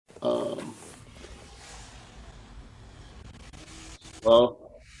Well,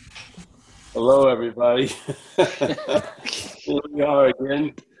 hello everybody. Here we are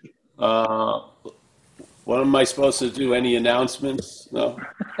again. Uh, what am I supposed to do? Any announcements? No.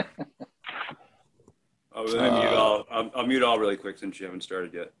 Oh, let me mute Uh, all. I'll mute all really quick since you haven't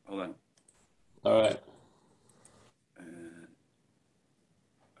started yet. Hold on. all right. Uh,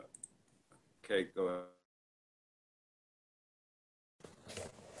 okay, go ahead.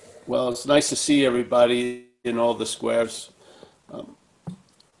 Well, it's nice to see everybody in all the squares.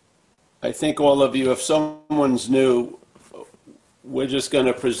 I think all of you, if someone's new, we're just going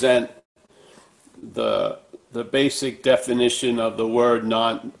to present the the basic definition of the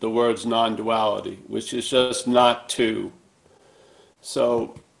words non-duality, which is just not two.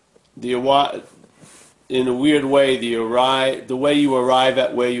 So the in a weird way, the way you arrive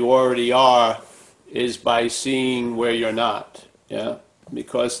at where you already are is by seeing where you're not. Yeah,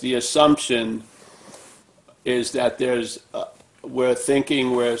 because the assumption is that we're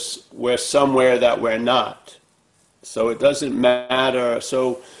thinking we're somewhere that we're not. So it doesn't matter.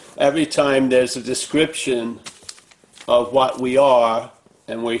 So every time there's a description of what we are,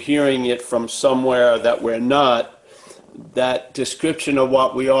 and we're hearing it from somewhere that we're not, that description of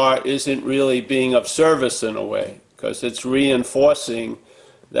what we are isn't really being of service in a way, because it's reinforcing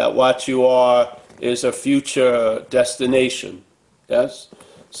that what you are is a future destination. Yes?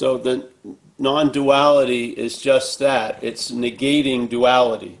 So the non-duality is just that. It's negating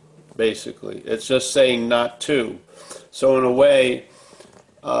duality, basically. It's just saying not two. So in a way,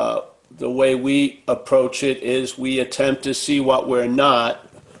 the way we approach it is we attempt to see what we're not,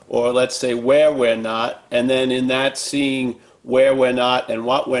 or let's say where we're not, and then in that seeing where we're not and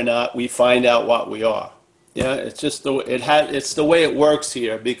what we're not, we find out what we are. Yeah, it's just it's the way it works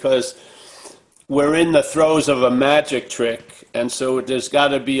here, because we're in the throes of a magic trick, and so there's got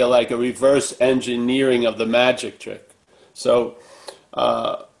to be like a reverse engineering of the magic trick. So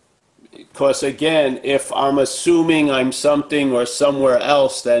because again, if I'm assuming I'm something or somewhere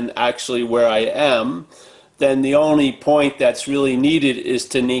else than actually where I am, then the only point that's really needed is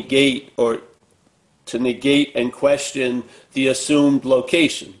to negate and question the assumed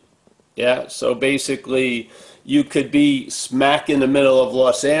location. Yeah, so basically you could be smack in the middle of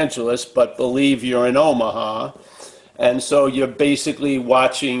Los Angeles but believe you're in Omaha. And so you're basically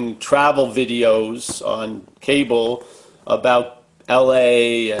watching travel videos on cable about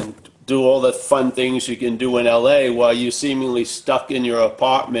LA and do all the fun things you can do in LA while you're seemingly stuck in your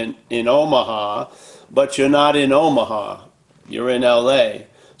apartment in Omaha, but you're not in Omaha. You're in LA.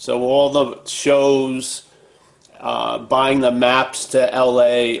 So all the shows, buying the maps to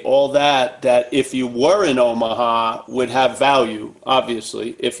LA, all that if you were in Omaha would have value,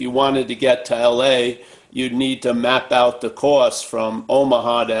 obviously. If you wanted to get to LA, you'd need to map out the course from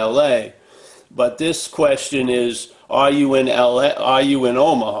Omaha to LA. But this question is, are you in LA? Are you in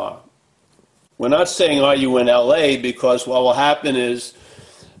Omaha? We're not saying are you in LA, because what will happen is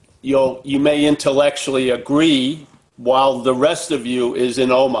you may intellectually agree while the rest of you is in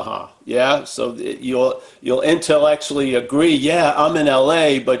Omaha. Yeah, so you'll intellectually agree. Yeah, I'm in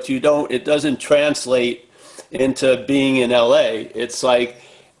LA, but you don't. It doesn't translate into being in LA. It's like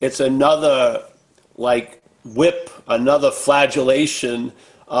it's another like whip, another flagellation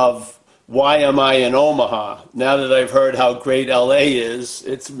of why am I in Omaha? Now that I've heard how great LA is,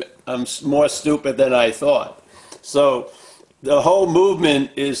 I'm more stupid than I thought. So the whole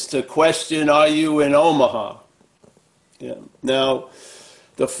movement is to question, are you in Omaha? Yeah. Now,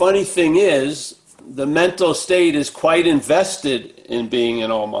 the funny thing is, the mental state is quite invested in being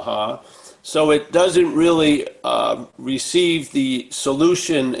in Omaha, so it doesn't really receive the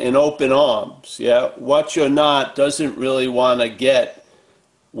solution in open arms. Yeah, what you're not doesn't really want to get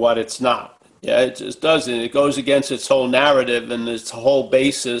what it's not. Yeah, it just doesn't. It goes against its whole narrative and its whole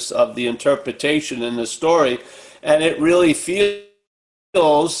basis of the interpretation in the story, and it really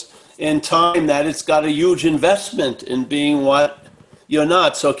feels in time that it's got a huge investment in being what you're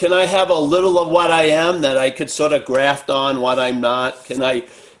not. So can I have a little of what I am that I could sort of graft on what I'm not? Can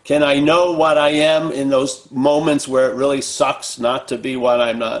I know what I am in those moments where it really sucks not to be what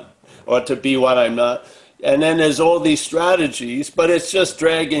I'm not, or to be what I'm not? And then there's all these strategies, but it's just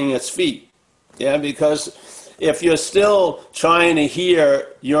dragging its feet. Yeah, because if you're still trying to hear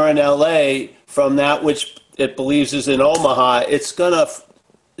you're in LA from that which it believes is in Omaha, it's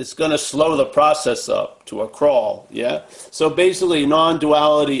gonna slow the process up to a crawl. Yeah. So basically,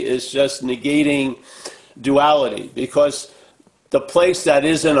 non-duality is just negating duality, because the place that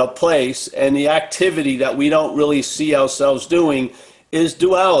isn't a place and the activity that we don't really see ourselves doing is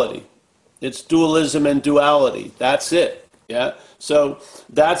duality. It's dualism and duality. That's it. Yeah. So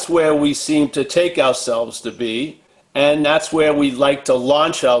that's where we seem to take ourselves to be. And that's where we like to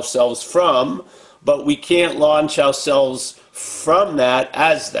launch ourselves from, but we can't launch ourselves from that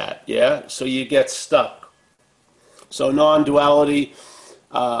as that, yeah? So you get stuck. So non-duality,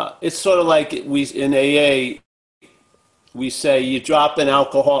 it's sort of like in AA, we say you drop an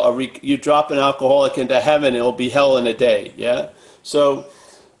alcoholic into heaven, it'll be hell in a day, yeah? So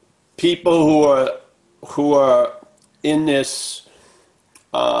people who are in this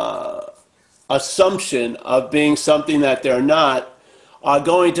assumption of being something that they're not are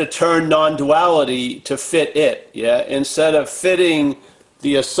going to turn non-duality to fit it, yeah? Instead of fitting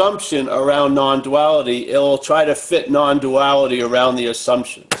the assumption around non-duality, it'll try to fit non-duality around the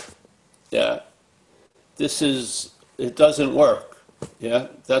assumption, yeah? It doesn't work, yeah?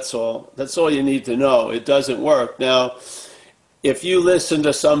 That's all you need to know. It doesn't work. Now, if you listen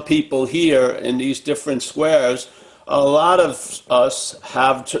to some people here in these different squares, a lot of us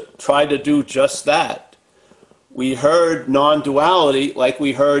have tried to do just that. We heard non-duality like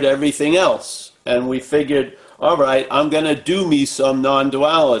we heard everything else. And we figured, all right, I'm going to do me some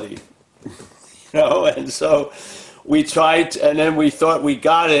non-duality. And so we tried, and then we thought we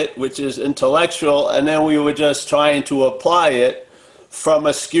got it, which is intellectual, and then we were just trying to apply it from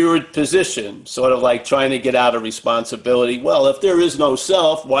a skewed position, sort of like trying to get out of responsibility. Well, if there is no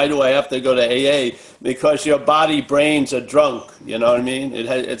self, why do I have to go to AA? Because your body, brains are drunk, you know what I mean?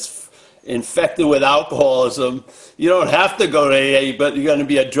 It's infected with alcoholism. You don't have to go to AA, but you're going to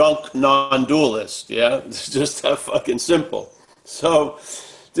be a drunk non-dualist, yeah? It's just that fucking simple. So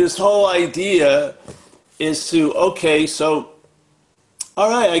this whole idea is to, okay, so, all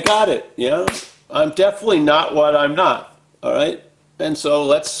right, I got it, yeah? I'm definitely not what I'm not, all right? And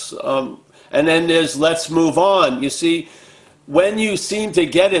so and then there's let's move on. You see, when you seem to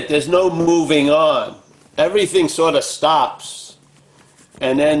get it, there's no moving on. Everything sort of stops.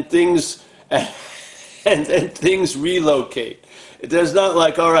 And then things relocate. There's not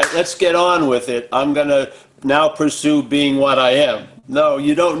like, all right, let's get on with it. I'm going to now pursue being what I am. No,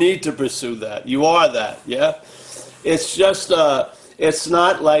 you don't need to pursue that. You are that, yeah? It's just, it's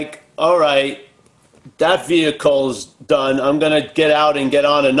not like, all right, that vehicle's done, I'm going to get out and get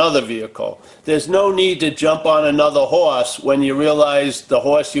on another vehicle. There's no need to jump on another horse when you realize the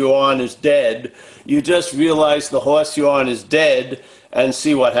horse you're on is dead. You just realize the horse you're on is dead and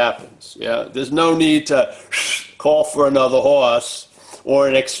see what happens. Yeah, there's no need to call for another horse or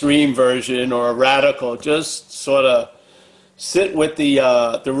an extreme version or a radical. Just sort of sit with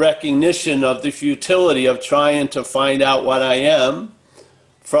the recognition of the futility of trying to find out what I am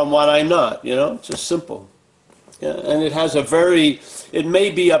from what I'm not, you know, just simple. Yeah, and it may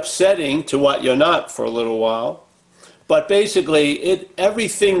be upsetting to what you're not for a little while, but basically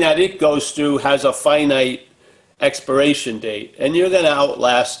everything that it goes through has a finite expiration date, and you're going to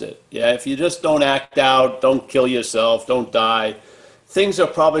outlast it. Yeah, if you just don't act out, don't kill yourself, don't die, things are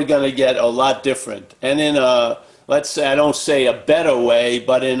probably going to get a lot different. And in let's say, I don't say a better way,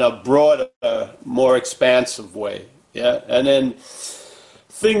 but in a broader, more expansive way. Yeah, and then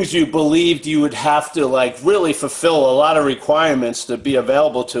things you believed you would have to like really fulfill a lot of requirements to be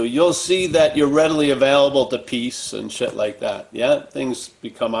available to, you'll see that you're readily available to peace and shit like that. Yeah, things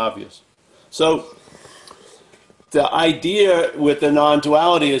become obvious. So the idea with the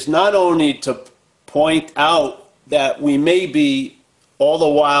non-duality is not only to point out that we may be all the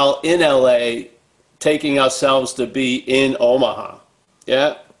while in LA taking ourselves to be in Omaha.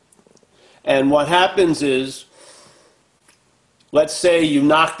 Yeah, and what happens is, let's say you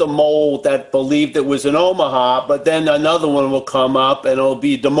knock the mold that believed it was in Omaha, but then another one will come up and it'll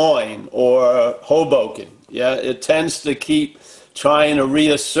be Des Moines or Hoboken. Yeah, it tends to keep trying to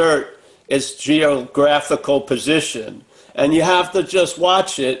reassert its geographical position. And you have to just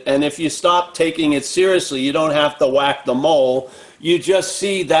watch it, and if you stop taking it seriously, you don't have to whack the mole. You just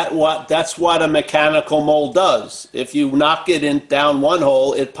see that's what a mechanical mole does. If you knock it down one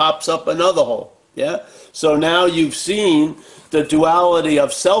hole, it pops up another hole. Yeah? So now you've seen the duality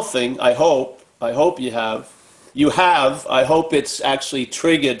of selfing, I hope you have. I hope it's actually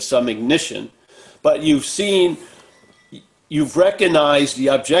triggered some ignition. But you've recognized the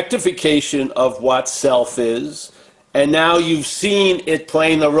objectification of what self is, and now you've seen it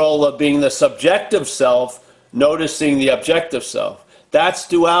playing the role of being the subjective self, noticing the objective self. That's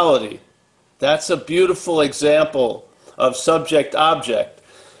duality. That's a beautiful example of subject-object.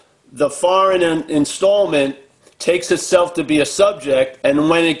 The foreign installment takes itself to be a subject, and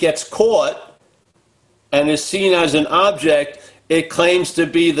when it gets caught and is seen as an object, it claims to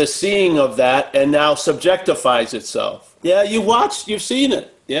be the seeing of that and now subjectifies itself. Yeah, you've seen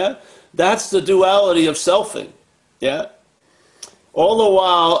it. Yeah, that's the duality of selfing. Yeah, all the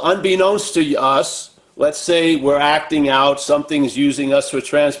while, unbeknownst to us, let's say we're acting out, something's using us for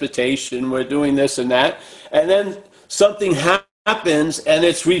transportation, we're doing this and that, and then something happens and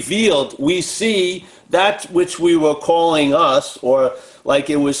it's revealed. We see that which we were calling us, or like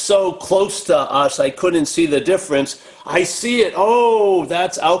it was so close to us I couldn't see the difference. I see it, oh,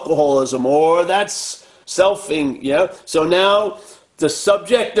 that's alcoholism, or that's selfing, yeah? So now the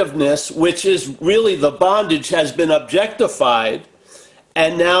subjectiveness, which is really the bondage, has been objectified,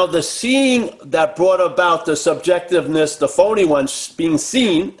 and now the seeing that brought about the subjectiveness, the phony one being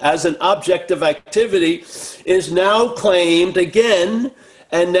seen as an objective activity, is now claimed again,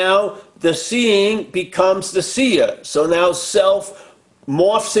 and now the seeing becomes the seer. So now self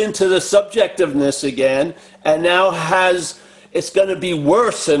morphs into the subjectiveness again, and now it's going to be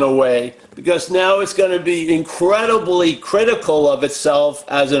worse in a way, because now it's going to be incredibly critical of itself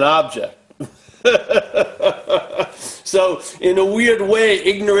as an object. So in a weird way,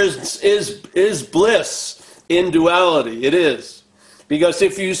 ignorance is bliss in duality. It is. Because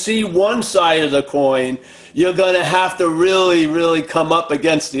if you see one side of the coin, you're going to have to really, really come up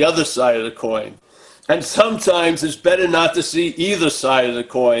against the other side of the coin. And sometimes it's better not to see either side of the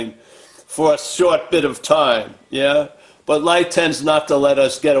coin for a short bit of time, yeah? But light tends not to let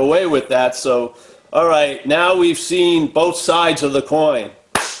us get away with that, so, all right, now we've seen both sides of the coin,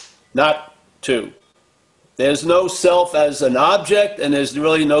 not two. There's no self as an object, and there's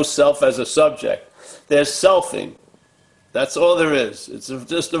really no self as a subject. There's selfing. That's all there is. It's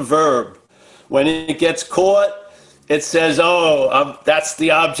just a verb. When it gets caught, it says, oh, that's the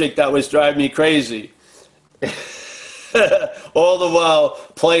object that was driving me crazy. All the while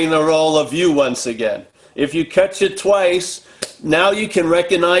playing the role of you once again. If you catch it twice, now you can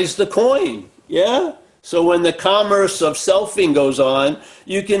recognize the coin. Yeah? So when the commerce of selfing goes on,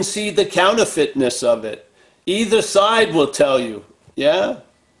 you can see the counterfeitness of it. Either side will tell you. Yeah?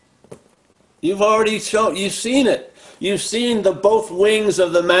 You've already you've seen it. You've seen the both wings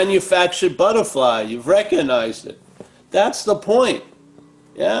of the manufactured butterfly. You've recognized it. That's the point.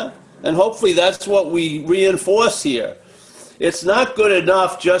 Yeah? And hopefully that's what we reinforce here. It's not good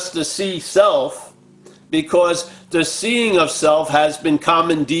enough just to see self, because the seeing of self has been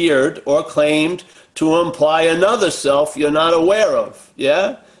commandeered or claimed to imply another self you're not aware of.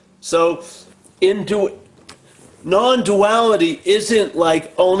 Yeah? So non-duality isn't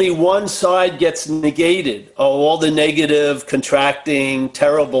like only one side gets negated. Oh, all the negative, contracting,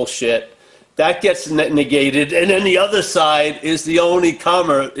 terrible shit. That gets negated, and then the other side is the only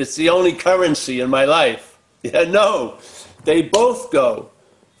it's the only currency in my life. Yeah, no. They both go.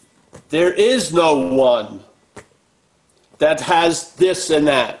 There is no one that has this and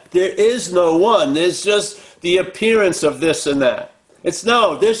that. There is no one. There's just the appearance of this and that.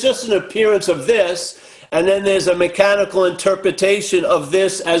 There's just an appearance of this, and then there's a mechanical interpretation of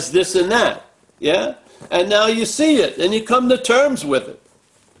this as this and that. Yeah? And now you see it, and you come to terms with it.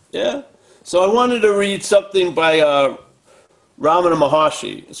 Yeah? So I wanted to read something by Ramana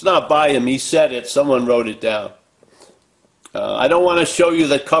Maharshi. It's not by him. He said it. Someone wrote it down. I don't want to show you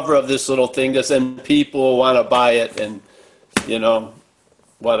the cover of this little thing, because then people will want to buy it and,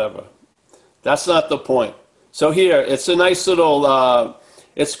 whatever. That's not the point. So here, it's a nice little,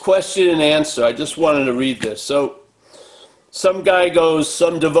 it's question and answer. I just wanted to read this. So some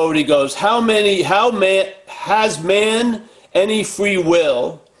devotee goes, has man any free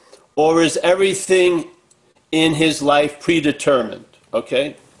will, or is everything in his life predetermined?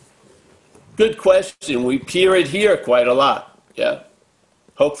 Okay? Good question. We hear it here quite a lot. Yeah?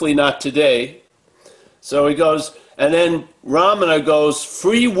 Hopefully not today. So he goes, and then Ramana goes,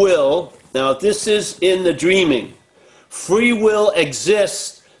 free will. Now this is in the dreaming. Free will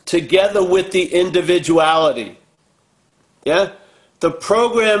exists together with the individuality. Yeah? The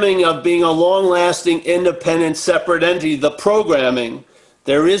programming of being a long-lasting, independent, separate entity, the programming,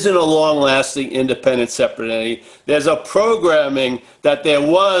 there isn't a long-lasting, independent, separate entity. There's a programming that there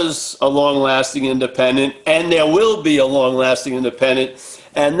was a long-lasting independent, and there will be a long-lasting independent,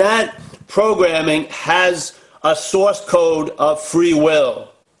 and that programming has a source code of free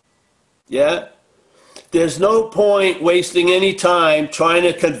will. Yeah? There's no point wasting any time trying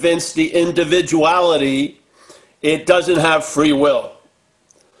to convince the individuality it doesn't have free will.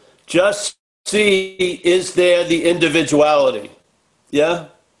 Just see, is there the individuality? Yeah?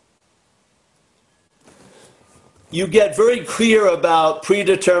 You get very clear about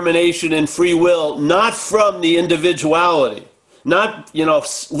predetermination and free will, not from the individuality, not,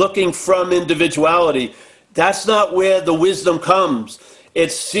 looking from individuality. That's not where the wisdom comes.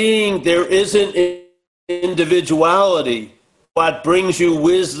 It's seeing there isn't individuality. What brings you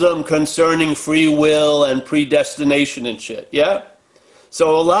wisdom concerning free will and predestination and shit, yeah?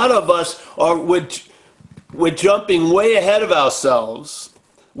 So a lot of us we're jumping way ahead of ourselves.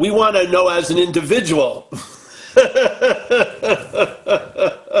 We want to know as an individual.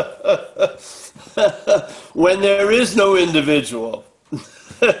 When there is no individual.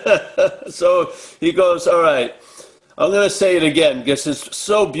 So he goes, all right, I'm going to say it again because it's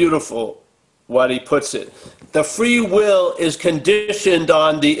so beautiful what he puts it. The free will is conditioned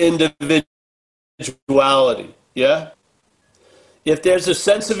on the individuality. Yeah? If there's a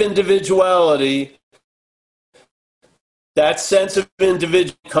sense of individuality, that sense of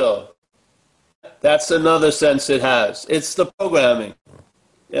individuality, that's another sense it has. It's the programming.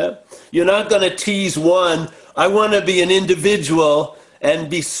 Yeah? You're not going to tease one, I want to be an individual and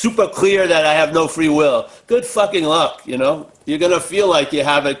be super clear that I have no free will. Good fucking luck, you know? You're going to feel like you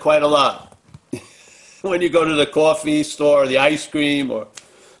have it quite a lot. When you go to the coffee store or the ice cream or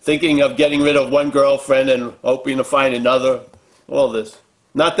thinking of getting rid of one girlfriend and hoping to find another, all this.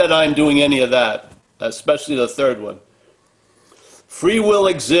 Not that I'm doing any of that, especially the third one. Free will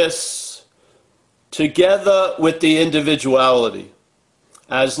exists together with the individuality.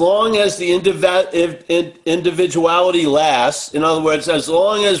 As long as the individuality lasts, in other words, as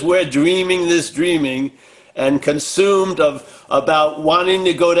long as we're dreaming this dreaming and consumed about wanting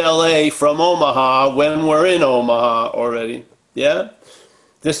to go to LA from Omaha when we're in Omaha already, yeah?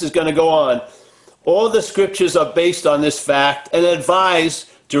 This is going to go on. All the scriptures are based on this fact and advise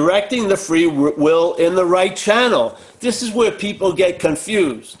directing the free will in the right channel. This is where people get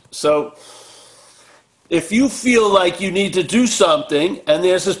confused. So if you feel like you need to do something and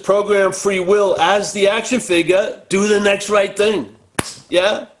there's this program free will as the action figure, do the next right thing.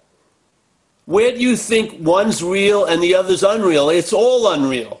 Yeah? Where do you think one's real and the other's unreal? It's all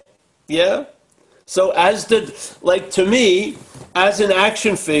unreal. Yeah? So to me, as an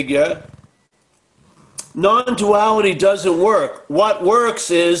action figure, non-duality doesn't work. What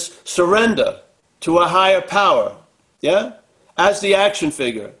works is surrender to a higher power. Yeah? As the action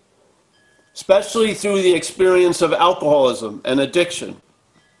figure. Especially through the experience of alcoholism and addiction.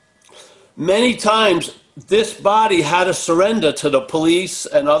 Many times, this body had to surrender to the police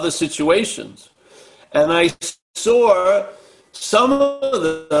and other situations. And I saw some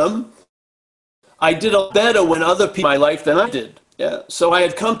of them, I did a better when other people in my life than I did. Yeah? So I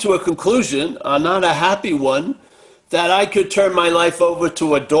had come to a conclusion, not a happy one, that I could turn my life over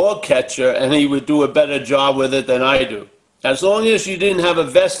to a dog catcher and he would do a better job with it than I do. As long as you didn't have a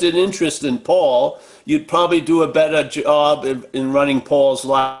vested interest in Paul, you'd probably do a better job in running Paul's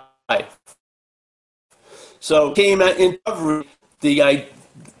life. So came in recovery, the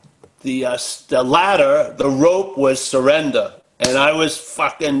ladder, the rope was surrender. And I was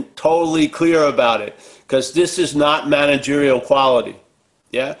fucking totally clear about it because this is not managerial quality.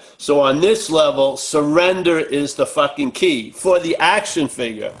 Yeah? So on this level, surrender is the fucking key for the action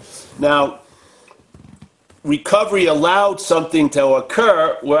figure. Now, recovery allowed something to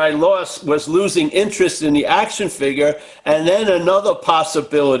occur where I was losing interest in the action figure, and then another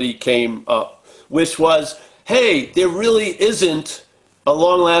possibility came up, which was, hey, there really isn't a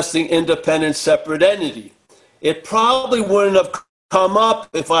long-lasting, independent, separate entity. It probably wouldn't have come up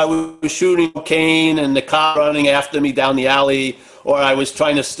if I was shooting cocaine and the cop running after me down the alley, or I was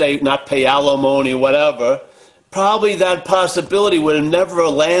trying to not pay alimony, whatever. Probably that possibility would have never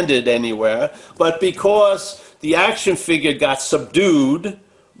landed anywhere, but because the action figure got subdued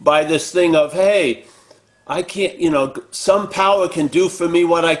by this thing of, hey, I can't, some power can do for me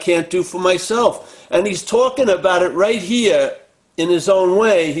what I can't do for myself. And he's talking about it right here in his own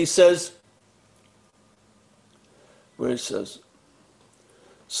way. He says, where it says,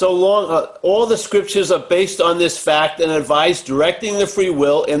 so long, all the scriptures are based on this fact and advise directing the free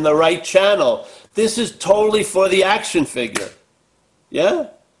will in the right channel. This is totally for the action figure. Yeah?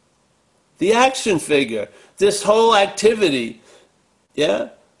 The action figure. This whole activity. Yeah?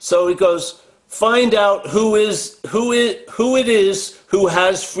 So he goes, find out who it is who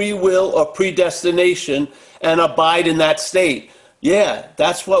has free will or predestination and abide in that state. Yeah,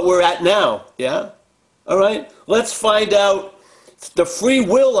 that's what we're at now. Yeah? All right? Let's find out. The free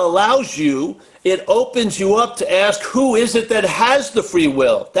will allows you, it opens you up to ask who is it that has the free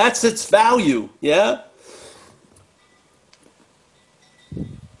will. That's its value, yeah?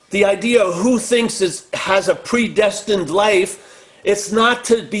 The idea of who thinks has a predestined life, it's not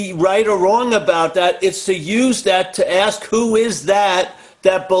to be right or wrong about that. It's to use that to ask who is that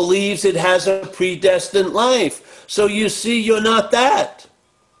believes it has a predestined life. So you see, you're not that,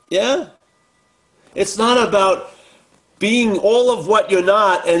 yeah? It's not about being all of what you're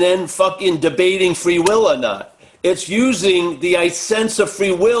not and then fucking debating free will or not. It's using the sense of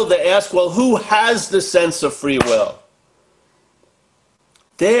free will to ask, well, who has the sense of free will?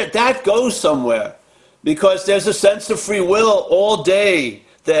 That goes somewhere. Because there's a sense of free will all day.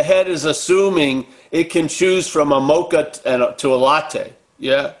 The head is assuming it can choose from a mocha to a latte.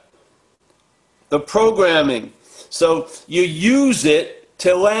 Yeah? The programming. So you use it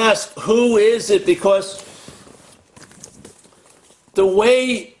to ask, who is it? Because the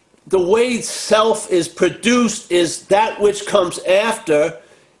way self is produced is that which comes after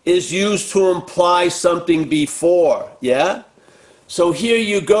is used to imply something before. Yeah? So here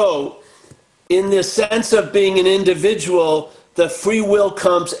you go. In the sense of being an individual, the free will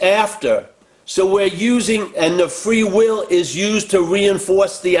comes after. So we're using, and the free will is used to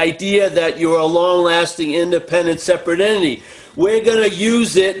reinforce the idea that you're a long-lasting, independent, separate entity. We're going to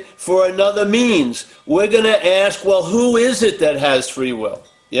use it for another means. We're going to ask, well, who is it that has free will?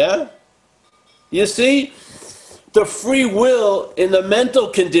 Yeah? You see? The free will in the mental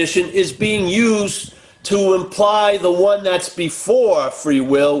condition is being used to imply the one that's before free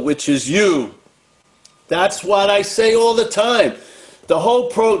will, which is you. That's what I say all the time. The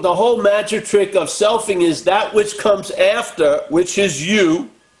whole magic trick of selfing is that which comes after, which is you.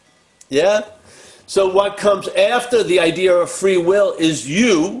 Yeah? So what comes after the idea of free will is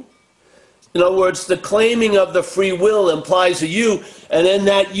you. In other words, the claiming of the free will implies a you, and then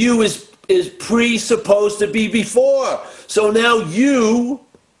that you is presupposed to be before. So now you,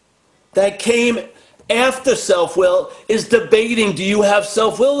 that came after self-will, is debating, do you have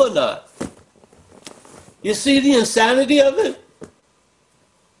self-will or not? You see the insanity of it?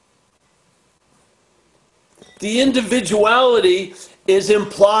 The individuality is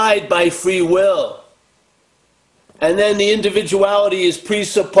implied by free will. And then the individuality is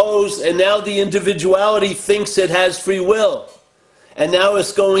presupposed, and now the individuality thinks it has free will. And now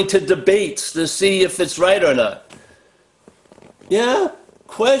it's going to debates to see if it's right or not. Yeah?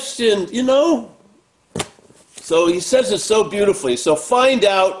 Question, you know? So he says it so beautifully. So find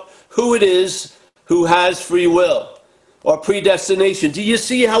out who it is who has free will or predestination. Do you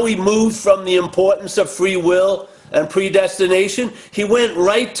see how he moved from the importance of free will and predestination? He went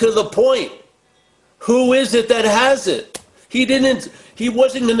right to the point. Who is it that has it? He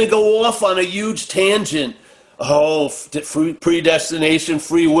wasn't going to go off on a huge tangent. Oh, predestination,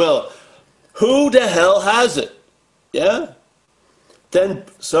 free will. Who the hell has it? Yeah? Then,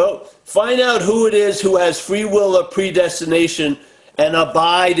 so find out who it is who has free will or predestination and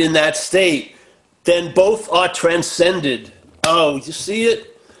abide in that state. Then both are transcended. Oh, you see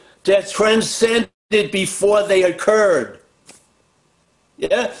it? They're transcended before they occurred.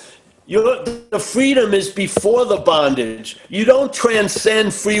 Yeah? The freedom is before the bondage. You don't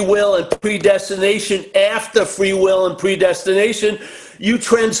transcend free will and predestination after free will and predestination. You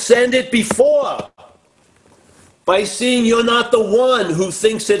transcend it before. By seeing you're not the one who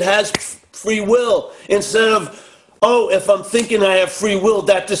thinks it has free will. Instead of, oh, if I'm thinking I have free will,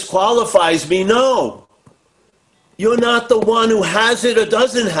 that disqualifies me. No. You're not the one who has it or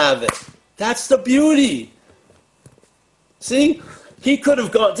doesn't have it. That's the beauty. See? He could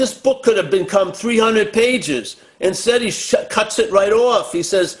have gone, this book could have become 300 pages. Instead, he cuts it right off. He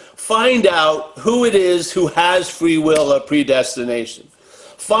says, find out who it is who has free will or predestination.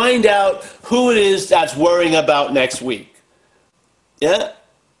 Find out who it is that's worrying about next week. Yeah?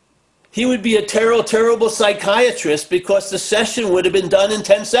 He would be a terrible, terrible psychiatrist because the session would have been done in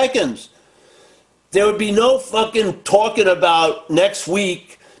 10 seconds. There would be no fucking talking about next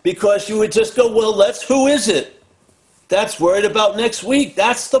week because you would just go, well, who is it that's worried about next week?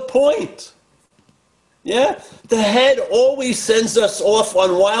 That's the point. Yeah? The head always sends us off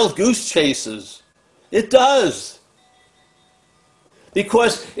on wild goose chases. It does.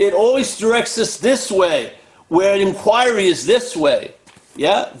 Because it always directs us this way, where inquiry is this way.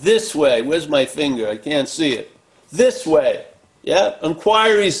 Yeah? This way. Where's my finger? I can't see it. This way. Yeah?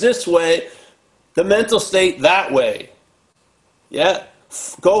 Inquiry is this way. The mental state that way. Yeah?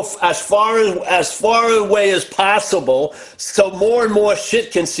 Go as far away as possible so more and more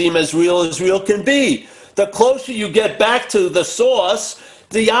shit can seem as real can be. The closer you get back to the source,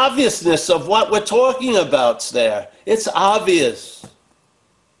 the obviousness of what we're talking about's there. It's obvious.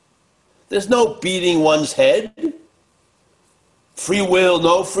 There's no beating one's head. Free will,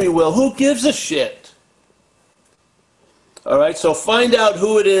 no free will. Who gives a shit? All right, so find out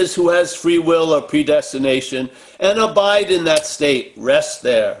who it is who has free will or predestination and abide in that state. Rest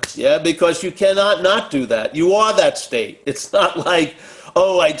there, yeah, because you cannot not do that. You are that state. It's not like,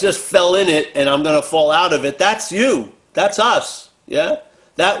 oh, I just fell in it and I'm going to fall out of it. That's you. That's us, yeah?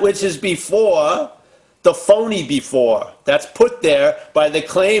 That which is before, the phony before, that's put there by the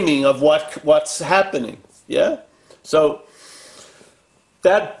claiming of what's happening, yeah? So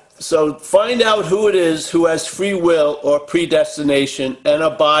find out who it is who has free will or predestination and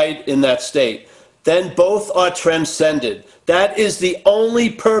abide in that state. then both are transcended. That is the only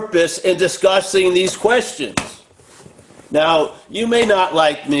purpose in discussing these questions. Now, you may not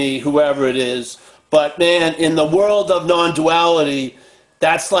like me, whoever it is, but man, in the world of non-duality,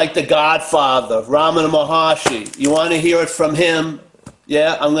 that's like the Godfather, Ramana Maharshi. You want to hear it from him?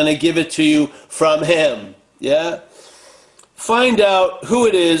 Yeah, I'm going to give it to you from him. Yeah? Find out who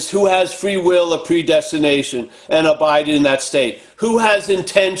it is who has free will or predestination and abide in that state. Who has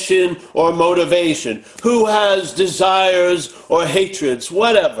intention or motivation. Who has desires or hatreds,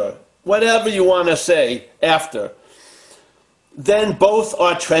 whatever. Whatever you want to say after. Then both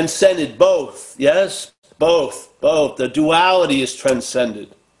are transcended. Both. Yes? Both. The duality is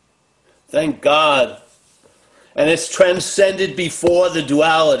transcended. Thank God. And it's transcended before the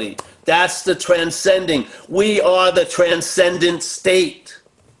duality. That's the transcending. We are the transcendent state.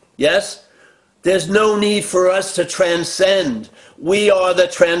 Yes? There's no need for us to transcend. We are the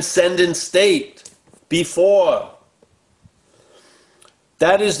transcendent state before.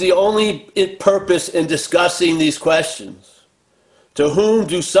 That is the only purpose in discussing these questions. To whom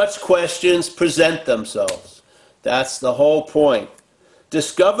do such questions present themselves? That's the whole point.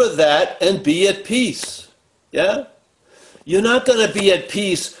 Discover that and be at peace. Yeah? You're not going to be at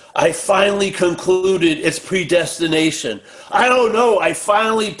peace. I finally concluded it's predestination. I don't know. I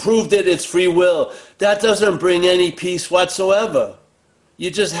finally proved it. It's free will. That doesn't bring any peace whatsoever.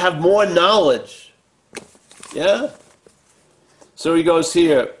 You just have more knowledge. Yeah? So he goes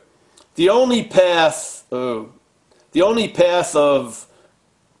here. The only path of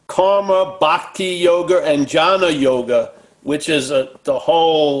karma, bhakti yoga, and jnana yoga, which is the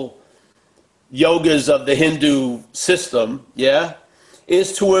whole yogas of the Hindu system, yeah,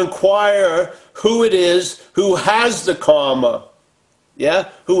 is to inquire who it is who has the karma, yeah,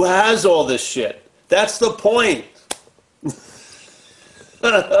 who has all this shit. That's the point.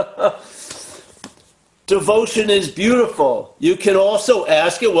 Devotion is beautiful. You can also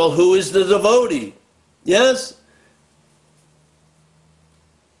ask it, well, who is the devotee? Yes?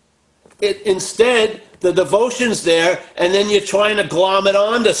 Instead, the devotion's there, and then you're trying to glom it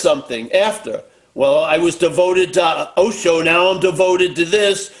onto something after. Well, I was devoted to Osho, now I'm devoted to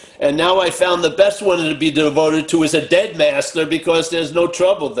this, and now I found the best one to be devoted to is a dead master because there's no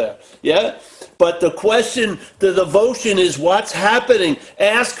trouble there. Yeah? But the question, the devotion is what's happening.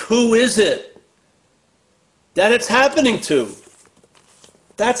 Ask who is it that it's happening to.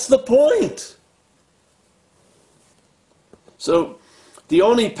 That's the point. So, the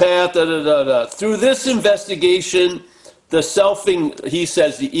only path, through this investigation, the selfing, he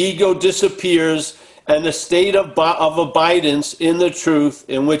says, the ego disappears and the state of abidance in the truth,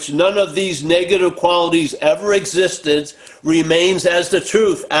 in which none of these negative qualities ever existed, remains as the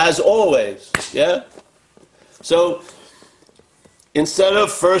truth, as always. Yeah? So, instead of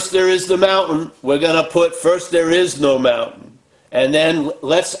first there is the mountain, we're going to put first there is no mountain. And then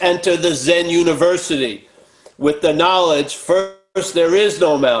let's enter the Zen University with the knowledge, first there is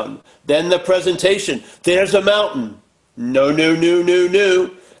no mountain. Then the presentation, there's a mountain. No.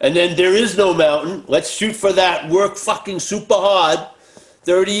 And then there is no mountain. Let's shoot for that. Work fucking super hard.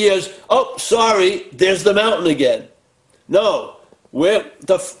 30 years. Oh, sorry, there's the mountain again. No.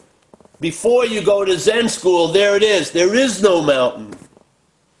 Before you go to Zen school, there it is. There is no mountain.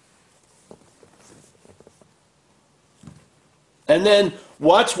 And then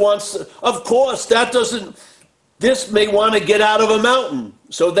watch once. Of course, that doesn't... This may want to get out of a mountain.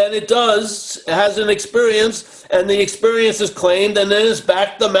 So then it does, it has an experience, and the experience is claimed, and then it's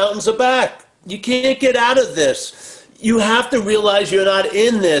back, the mountains are back. You can't get out of this. You have to realize you're not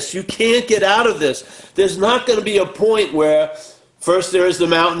in this. You can't get out of this. There's not going to be a point where first there is the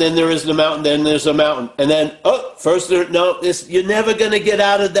mountain, then there is the mountain, then there's a mountain. And then, first there, no, you're never going to get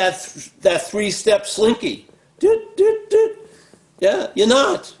out of that three-step slinky. Yeah, you're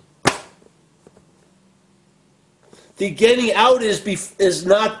not. The getting out is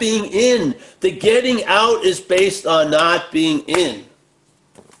not being in. The getting out is based on not being in.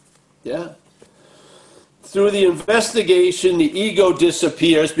 Yeah? Through the investigation, the ego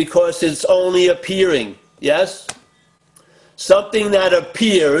disappears because it's only appearing. Yes? Something that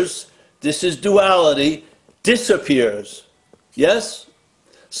appears, this is duality, disappears. Yes?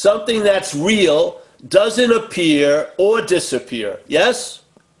 Something that's real doesn't appear or disappear. Yes?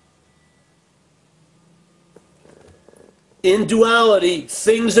 In duality,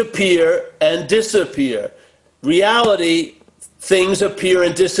 things appear and disappear. Reality, things appear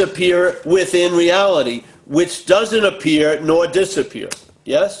and disappear within reality, which doesn't appear nor disappear.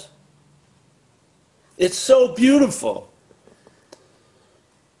 Yes? It's so beautiful.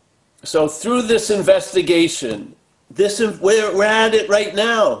 So through this investigation, we're at it right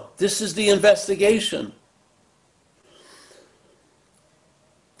now. This is the investigation.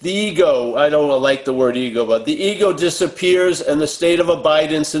 The ego, I don't like the word ego, but the ego disappears and the state of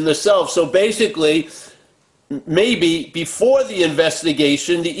abidance in the self. So basically, maybe before the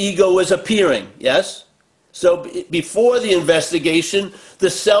investigation, the ego is appearing, yes? So before the investigation,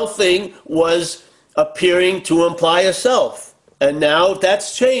 the self thing was appearing to imply a self. And now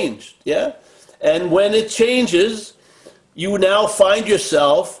that's changed, yeah? And when it changes, you now find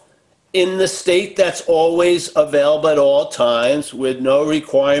yourself in the state that's always available at all times with no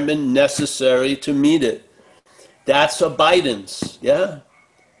requirement necessary to meet it. That's abidance, yeah?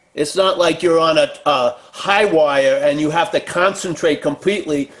 It's not like you're on a high wire and you have to concentrate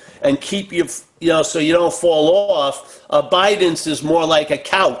completely and keep so you don't fall off. Abidance is more like a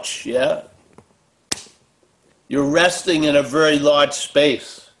couch, yeah? You're resting in a very large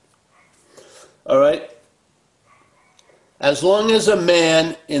space. All right? As long as a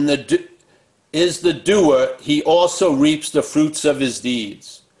man is the doer, he also reaps the fruits of his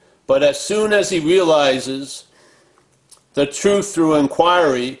deeds. But as soon as he realizes the truth through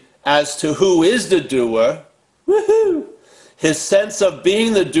inquiry as to who is the doer, woohoo, his sense of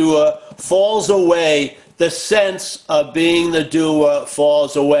being the doer falls away. The sense of being the doer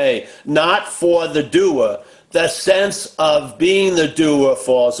falls away. Not for the doer. The sense of being the doer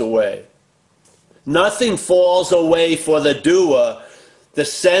falls away. Nothing falls away for the doer. The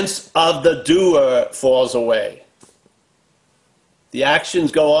sense of the doer falls away. The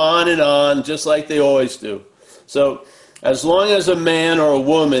actions go on just like they always do. So, as long as a man or a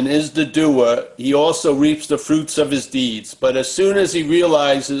woman is the doer, he also reaps the fruits of his deeds. But as soon as he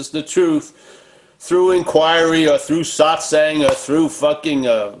realizes the truth through inquiry or through satsang or through fucking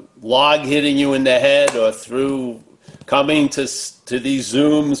log hitting you in the head or through coming to these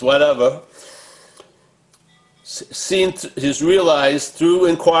Zooms, whatever, he's realized through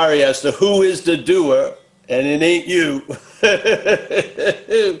inquiry as to who is the doer, and it ain't you.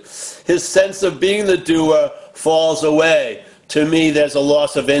 His sense of being the doer falls away. To me, there's a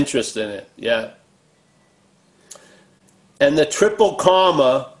loss of interest in it, yeah. And the triple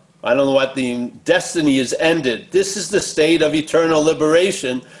karma, I don't know what the destiny is ended. This is the state of eternal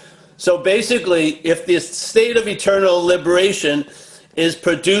liberation. So basically, if the state of eternal liberation is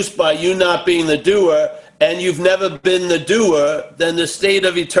produced by you not being the doer, and you've never been the doer, then the state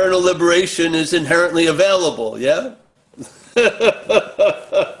of eternal liberation is inherently available, yeah?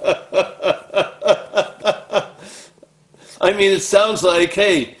 I mean, it sounds like,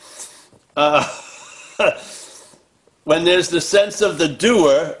 hey, when there's the sense of the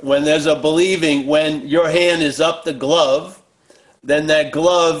doer, when there's a believing, when your hand is up the glove, then that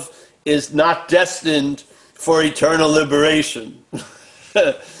glove is not destined for eternal liberation.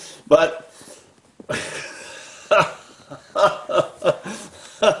 But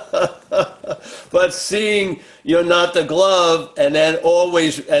but seeing you're not the glove and then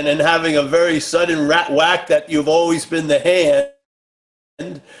having a very sudden whack that you've always been the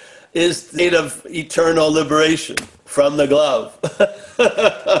hand is the state of eternal liberation from the glove.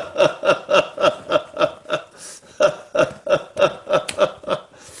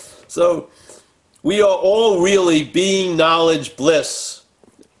 So we are all really being, knowledge, bliss.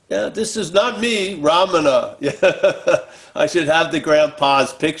 Yeah, this is not me, Ramana. Yeah. I should have the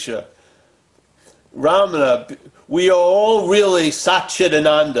grandpa's picture. Ramana, we are all really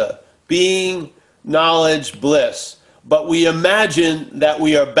Satchidananda, being, knowledge, bliss. But we imagine that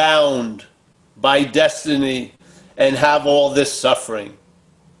we are bound by destiny and have all this suffering.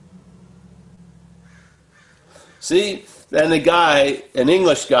 See, then an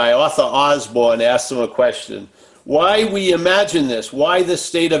English guy, Arthur Osborne, asked him a question. Why we imagine this? Why this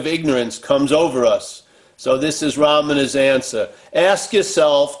state of ignorance comes over us? So this is Ramana's answer. Ask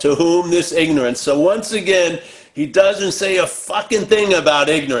yourself to whom this ignorance. So once again, he doesn't say a fucking thing about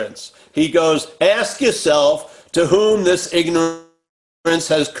ignorance. He goes, ask yourself to whom this ignorance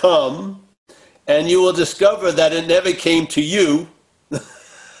has come, and you will discover that it never came to you,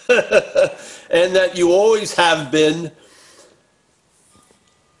 and that you always have been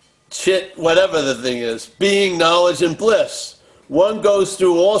whatever the thing is, being, knowledge, and bliss. One goes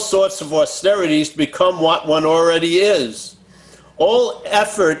through all sorts of austerities to become what one already is. All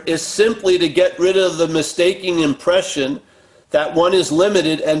effort is simply to get rid of the mistaken impression that one is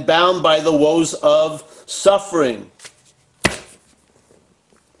limited and bound by the woes of suffering.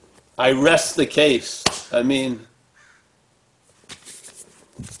 I rest the case. I mean,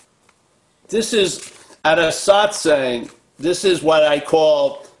 this is, at a satsang, this is what I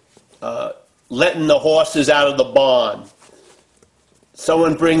call letting the horses out of the barn.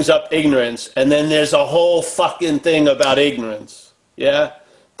 someone brings up ignorance, and then there's a whole fucking thing about ignorance. Yeah?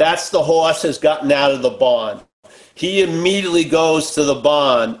 That's the horse has gotten out of the barn. He immediately goes to the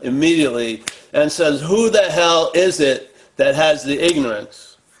barn, immediately, and says, who the hell is it that has the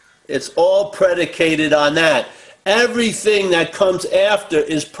ignorance? It's all predicated on that. Everything that comes after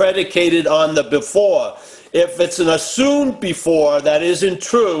is predicated on the before. If it's an assumed before that isn't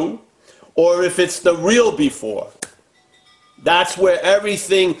true, or if it's the real before. That's where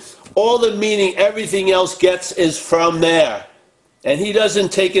everything, all the meaning everything else gets is from there. And he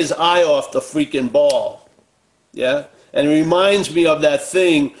doesn't take his eye off the freaking ball. Yeah? And it reminds me of that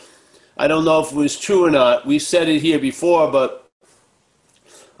thing, I don't know if it was true or not, we said it here before, but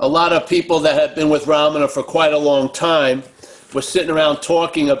a lot of people that had been with Ramana for quite a long time were sitting around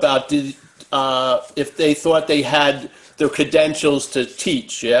talking about if they thought they had the credentials to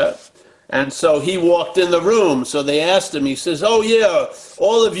teach, yeah? And so he walked in the room, so they asked him, he says, oh yeah,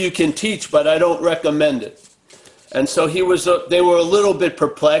 all of you can teach, but I don't recommend it. And so they were a little bit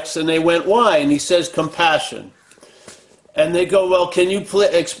perplexed, and they went, why? And he says, compassion. And they go, well, can you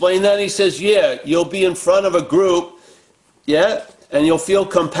explain that? And he says, yeah, you'll be in front of a group, yeah, and you'll feel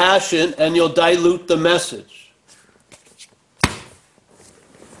compassion, and you'll dilute the message.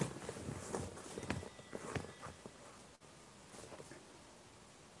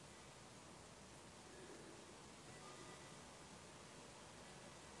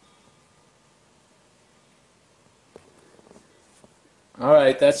 All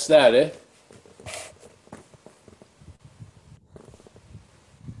right, that's that, eh?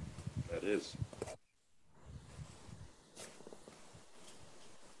 That is.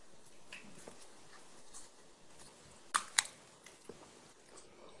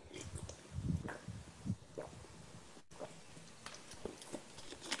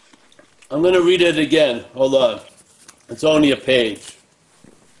 I'm going to read it again. Hold on. It's only a page.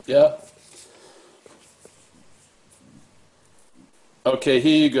 Yeah? Okay,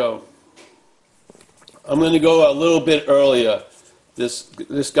 here you go. I'm going to go a little bit earlier.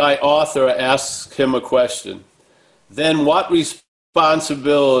 This guy, Arthur, asks him a question. Then what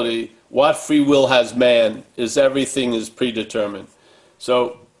responsibility, what free will has man? Everything is predetermined.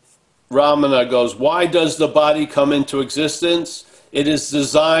 So Ramana goes, why does the body come into existence? It is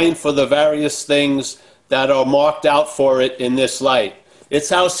designed for the various things that are marked out for it in this light.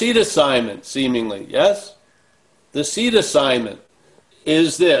 It's our seed assignment, seemingly, yes? The seed assignment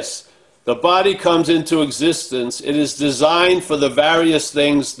is this. The body comes into existence. It is designed for the various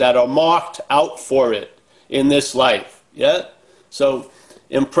things that are marked out for it in this life. Yeah? So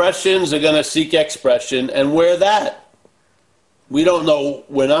impressions are going to seek expression, and we're that. We don't know.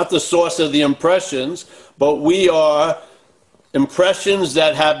 We're not the source of the impressions, but we are impressions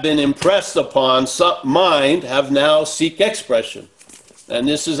that have been impressed upon mind have now seek expression. And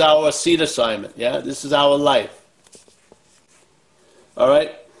this is our seed assignment. Yeah? This is our life. All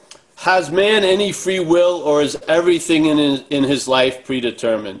right? Has man any free will, or is everything in his life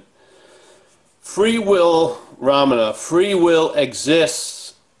predetermined? Free will, Ramana, free will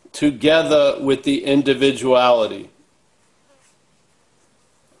exists together with the individuality.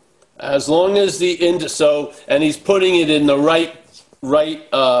 As long as and he's putting it in the right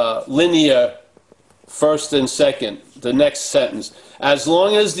linear first and second, the next sentence. As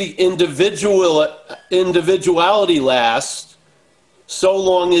long as the individuality lasts, so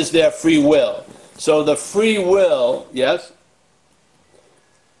long is there free will. So the free will, yes?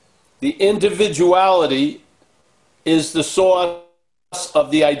 The individuality is the source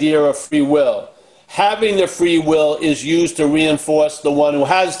of the idea of free will. Having the free will is used to reinforce the one who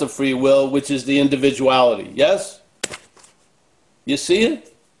has the free will, which is the individuality. Yes? You see it?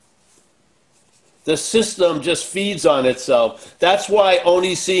 The system just feeds on itself. That's why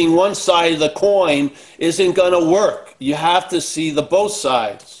only seeing one side of the coin isn't going to work. You have to see both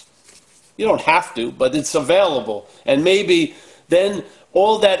sides. You don't have to, but it's available. And maybe then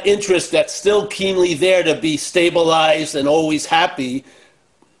all that interest that's still keenly there to be stabilized and always happy,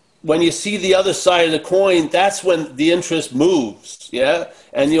 when you see the other side of the coin, that's when the interest moves, yeah?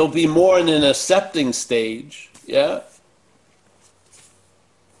 And you'll be more in an accepting stage, yeah?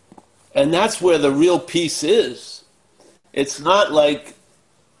 And that's where the real peace is. It's not like,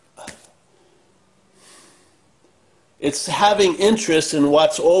 it's having interest in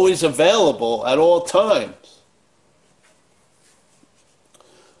what's always available at all times.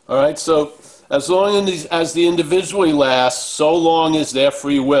 All right, so as long as the individuality lasts, so long is there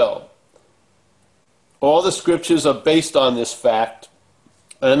free will. All the scriptures are based on this fact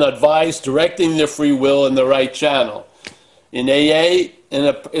and advise directing the free will in the right channel. In AA,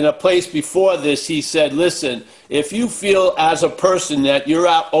 in a place before this, he said, listen, if you feel as a person that you're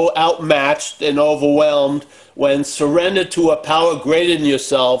outmatched and overwhelmed, when surrender to a power greater than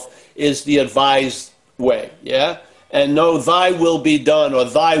yourself is the advised way, yeah? And know thy will be done, or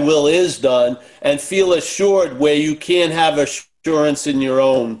thy will is done, and feel assured where you can't have assurance in your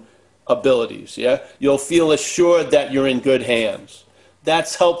own abilities, yeah? You'll feel assured that you're in good hands.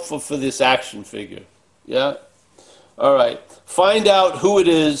 That's helpful for this action figure, yeah? All right. Find out who it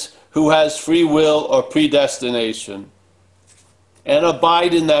is who has free will or predestination and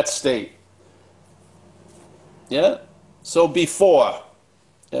abide in that state. Yeah? So before.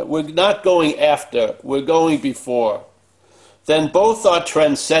 Yeah, we're not going after, we're going before. Then both are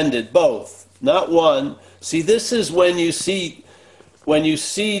transcended, both, not one. See, this is when you see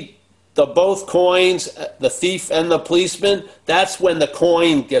the both coins, the thief and the policeman, that's when the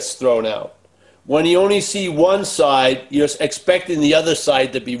coin gets thrown out. When you only see one side, you're expecting the other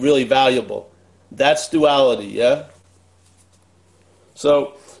side to be really valuable. That's duality, yeah?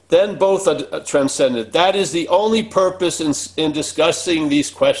 So then both are transcended. That is the only purpose in discussing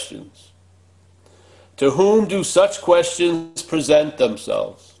these questions. To whom do such questions present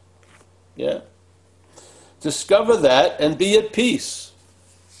themselves? Yeah? Discover that and be at peace.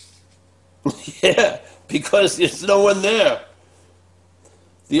 Yeah, because there's no one there.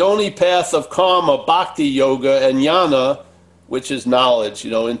 The only path of karma, bhakti yoga, and jnana, which is knowledge,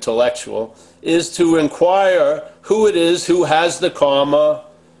 intellectual, is to inquire who it is who has the karma,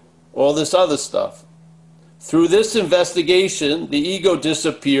 all this other stuff. Through this investigation, the ego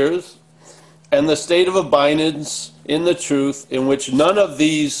disappears, and the state of abidance in the truth, in which none of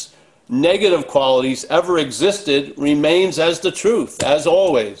these negative qualities ever existed, remains as the truth, as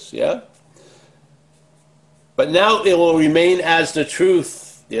always, yeah? But now it will remain as the truth.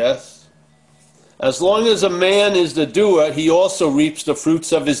 Yes. As long as a man is the doer, he also reaps the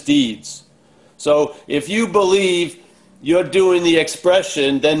fruits of his deeds. So if you believe you're doing the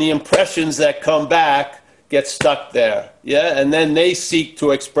expression, then the impressions that come back get stuck there. Yeah, and then they seek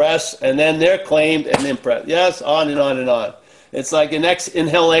to express, and then they're claimed and impressed. Yes, on and on and on. It's like an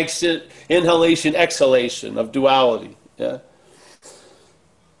inhalation, exhalation of duality. Yeah.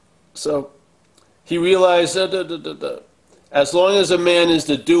 So he realized as long as a man is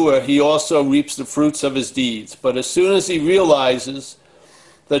the doer, he also reaps the fruits of his deeds. But as soon as he realizes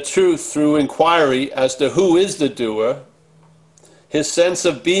the truth through inquiry as to who is the doer, his sense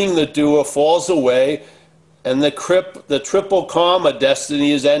of being the doer falls away, and the triple karma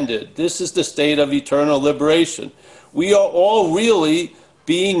destiny is ended. This is the state of eternal liberation. We are all really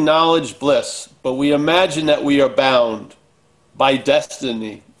being knowledge bliss, but we imagine that we are bound by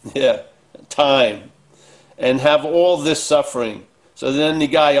destiny, time, and have all this suffering. So then the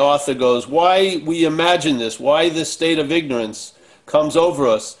guy author goes, why we imagine this? Why this state of ignorance comes over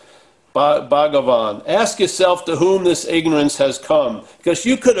us? Bhagavan, ask yourself to whom this ignorance has come. Because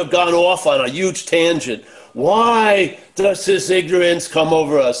you could have gone off on a huge tangent. Why does this ignorance come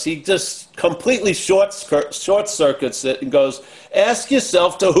over us? He just completely short circuits it and goes, ask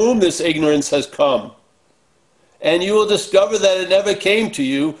yourself to whom this ignorance has come. And you will discover that it never came to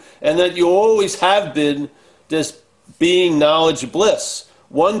you, and that you always have been this being knowledge bliss.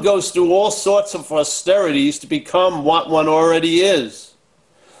 One goes through all sorts of austerities to become what one already is.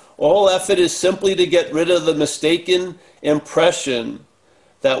 All effort is simply to get rid of the mistaken impression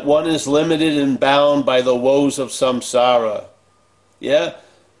that one is limited and bound by the woes of samsara. Yeah?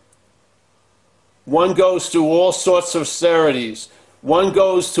 One goes through all sorts of austerities. One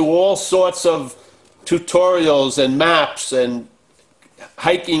goes to all sorts of tutorials and maps and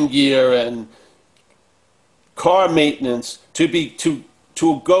hiking gear and car maintenance to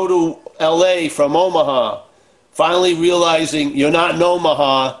go to LA from Omaha, finally realizing you're not in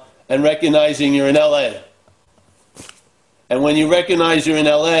Omaha and recognizing you're in LA. And when you recognize you're in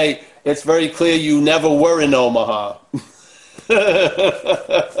LA, it's very clear you never were in Omaha.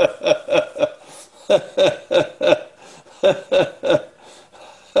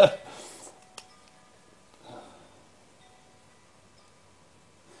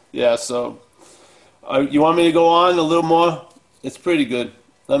 Yeah, so you want me to go on a little more? It's pretty good.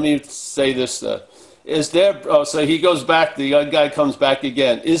 Let me say this. So he goes back, the other guy comes back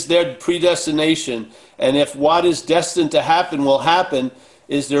again. Is there predestination? And if what is destined to happen will happen,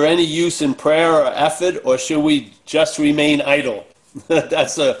 is there any use in prayer or effort, or should we just remain idle?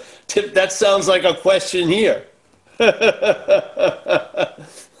 That sounds like a question here. I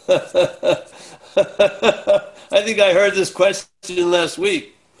think I heard this question last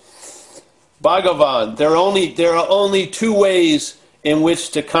week. Bhagavan, there are only two ways in which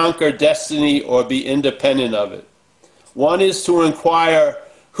to conquer destiny or be independent of it. One is to inquire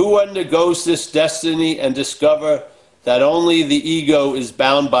who undergoes this destiny and discover that only the ego is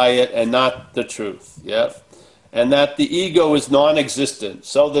bound by it and not the truth. Yeah? And that the ego is non-existent.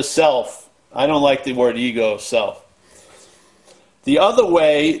 So the self, I don't like the word ego, self. The other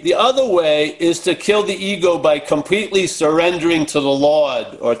way is to kill the ego by completely surrendering to the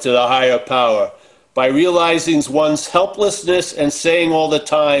Lord or to the higher power, by realizing one's helplessness and saying all the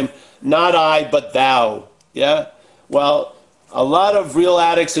time, not I, but thou. Yeah? Well, a lot of real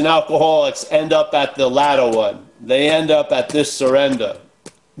addicts and alcoholics end up at the latter one. They end up at this surrender.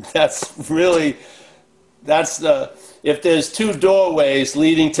 If there's two doorways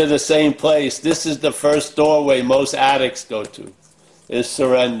leading to the same place, this is the first doorway most addicts go to, is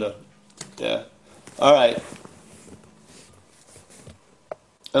surrender. Yeah. All right.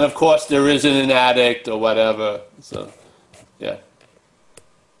 And of course, there isn't an addict or whatever. So, yeah.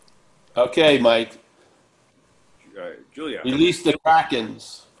 Okay, Mike. Julia. Release the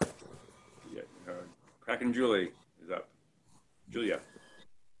Krakens. Yeah, Kraken Julie is up. Julia.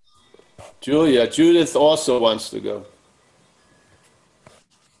 Judith also wants to go.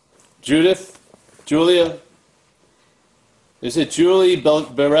 Judith? Julia? Is it Julie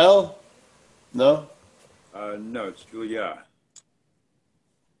Burrell? No? No, it's Julia.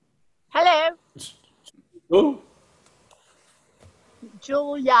 Hello, Who?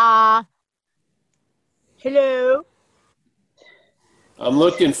 Julia. Hello. I'm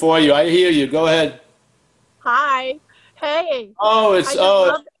looking for you. I hear you. Go ahead. Hi. Hey.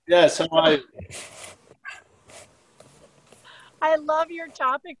 Yes. How are you? I love your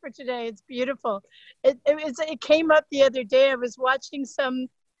topic for today. It's beautiful. It came up the other day. I was watching some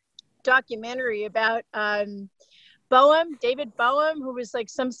documentary about David Boehm, who was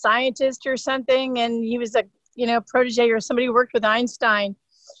like some scientist or something, and he was a protege or somebody who worked with Einstein,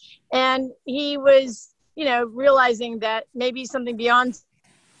 and he was realizing that maybe something beyond.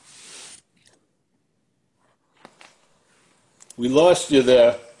 We lost you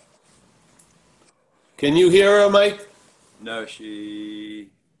there. Can you hear her, Mike? No,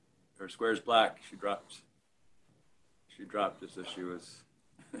 her square's black. She dropped just as she was.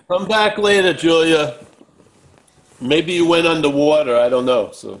 Come back later, Julia. Maybe you went underwater. I don't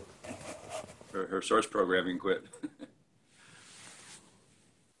know. So Her source programming quit.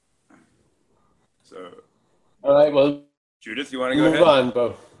 So. All right. Well, Judith, you want to go ahead? move on,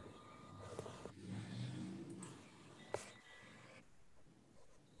 bro.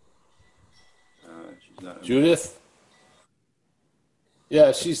 She's not. Judith?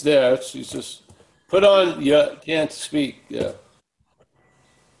 Yeah, she's there. She's just put on. You can't speak. Yeah.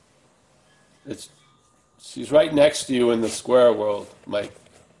 She's right next to you in the square world, Mike.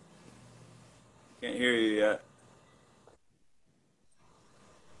 Can't hear you yet.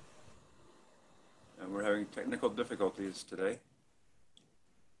 And we're having technical difficulties today.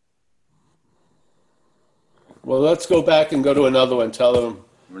 Well, let's go back and go to another one. Tell them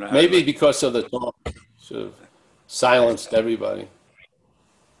maybe having... because of the talk, should have silenced everybody.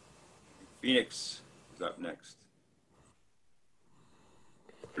 Phoenix is up next.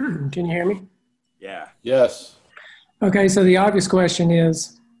 Can you hear me? Yeah. Yes. Okay, so the obvious question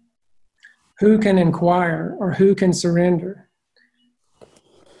is, who can inquire or who can surrender?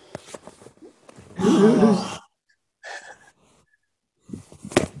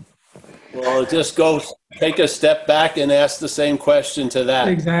 Well, just go take a step back and ask the same question to that.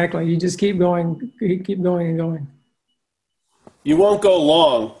 Exactly. You just keep going and going. You won't go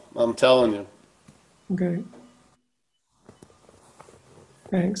long, I'm telling you. Okay.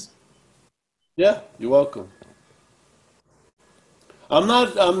 Thanks. Yeah, you're welcome. I'm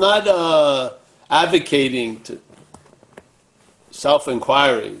not advocating to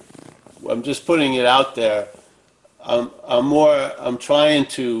self-inquiry. I'm just putting it out there. I'm trying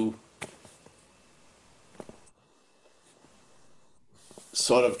to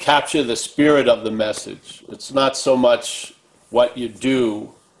sort of capture the spirit of the message. It's not so much what you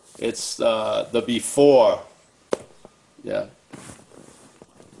do, it's the before. Yeah.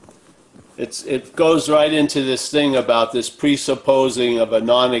 It goes right into this thing about this presupposing of a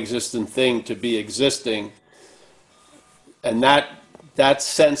non-existent thing to be existing, and that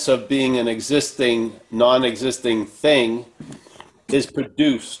sense of being an existing, non-existing thing is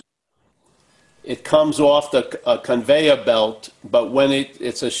produced. It comes off a conveyor belt, but when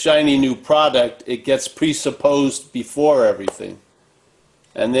it's a shiny new product, it gets presupposed before everything.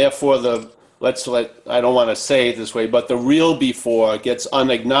 And therefore I don't want to say it this way, but the real before gets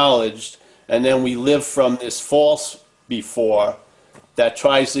unacknowledged, and then we live from this false before that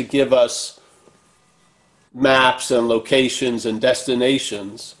tries to give us maps and locations and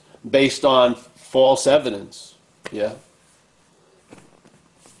destinations based on false evidence. Yeah.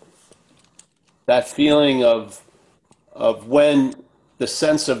 That feeling of when the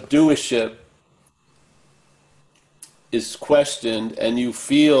sense of doership is questioned and you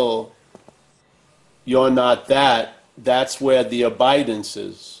feel you're not that, that's where the abidance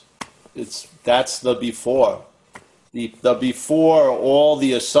is. That's the before. The before all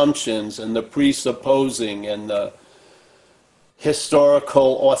the assumptions and the presupposing and the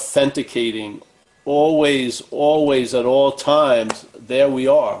historical authenticating, always, always at all times, there we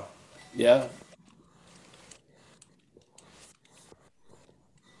are. Yeah.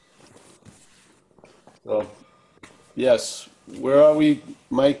 So, yes. Where are we,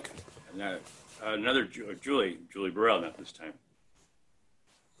 Mike? And another Julie Burrell, not this time.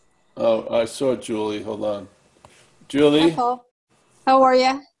 Oh, I saw Julie. Hold on. Julie? Hi, Paul. How are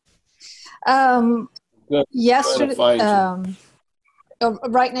you? Good. Yesterday, Trying to find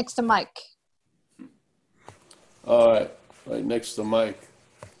right next to Mike. All right. Right next to Mike.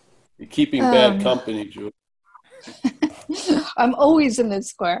 You're keeping bad company, Julie. I'm always in this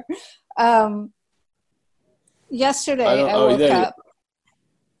square. Yesterday, I oh, woke there you- up.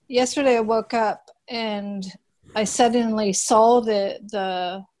 Yesterday, I woke up and I suddenly saw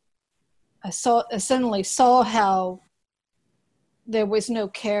I suddenly saw how there was no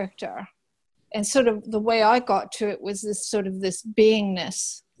character, and sort of the way I got to it was this sort of this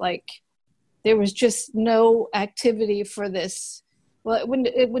beingness, like there was just no activity for this. Well,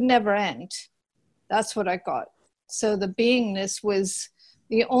 it would never end. That's what I got. So the beingness was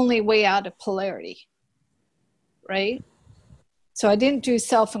the only way out of polarity, right? So I didn't do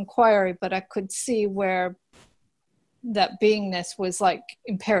self-inquiry, but I could see where that beingness was like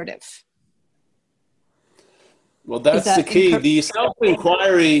imperative. Well, that's the key. The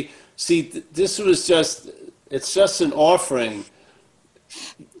self-inquiry, see, this was it's just an offering.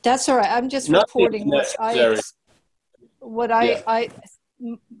 That's all right. I'm just Nothing reporting necessary.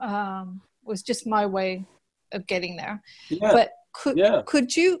 I was just my way of getting there. Yeah. But Yeah.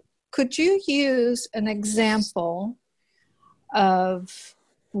 could you use an example of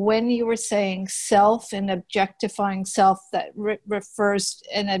when you were saying self and objectifying self that refers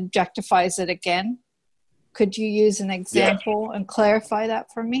and objectifies it again? Could you use an example and clarify that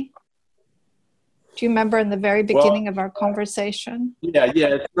for me? Do you remember in the very beginning of our conversation? Yeah.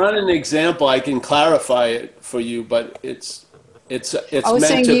 It's not an example. I can clarify it for you, but it's I was meant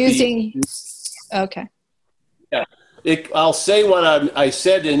saying to using. be. Okay. Yeah. I'll say what I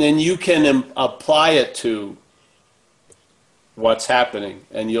said, and then you can apply it to what's happening,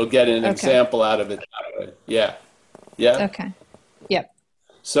 and you'll get an example out of it that way. Yeah. Yeah. Okay. Yep.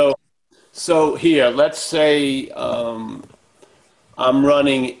 So here, let's say I'm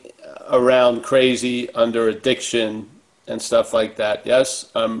running around crazy under addiction and stuff like that. Yes,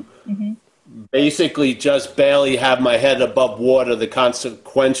 I'm basically just barely have my head above water, the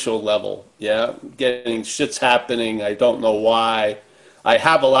consequential level. Yeah, getting shit's happening. I don't know why. I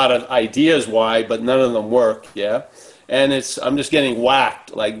have a lot of ideas why, but none of them work. Yeah, and I'm just getting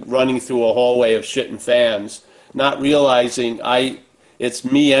whacked, like running through a hallway of shit and fans, not realizing it's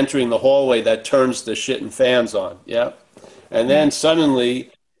me entering the hallway that turns the shit and fans on. Yeah. And then suddenly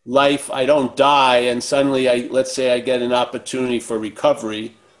I don't die. And suddenly let's say I get an opportunity for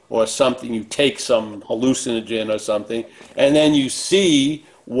recovery or something. You take some hallucinogen or something, and then you see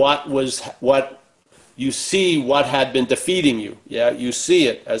what had been defeating you. Yeah. You see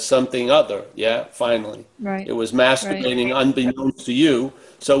it as something other. Yeah. Finally. Right. It was masturbating unbeknownst to you.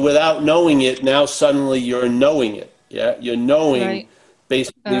 So without knowing it, now suddenly you're knowing it. Yeah. You're knowing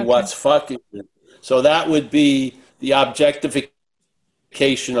basically what's fucking you. So that would be the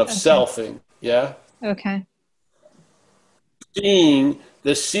objectification of selfing. Yeah. Okay.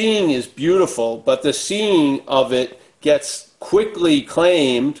 The seeing is beautiful, but the seeing of it gets quickly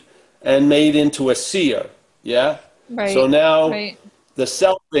claimed and made into a seer. Yeah. Right. So now the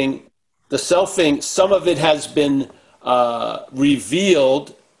selfing, some of it has been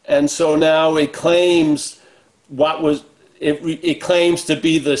revealed, and so now it claims it claims to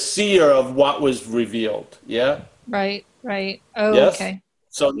be the seer of what was revealed. Yeah. Right. Oh, yes? okay.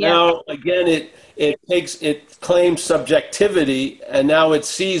 So now again, it claims subjectivity, and now it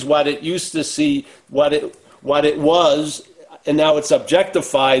sees what it used to see, what it was, and now it's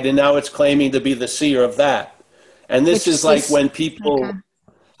objectified, and now it's claiming to be the seer of that. And this is like when people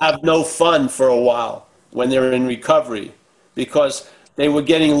have no fun for a while when they're in recovery, because they were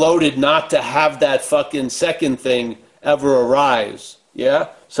getting loaded not to have that fucking second thing ever arise. Yeah.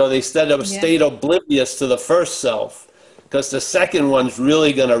 So they stayed oblivious to the first self, because the second one's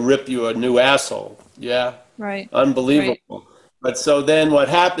really going to rip you a new asshole. Yeah. Right. Unbelievable. Right. But so then what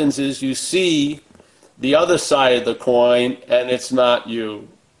happens is you see the other side of the coin, and it's not you.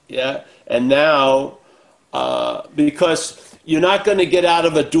 Yeah, and now because you're not going to get out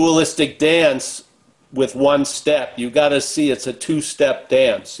of a dualistic dance with one step. You got to see it's a two-step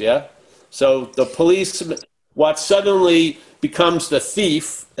dance. Yeah, so the police, what suddenly becomes the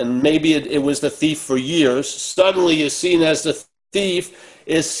thief, and maybe it was the thief for years, suddenly is seen as the thief,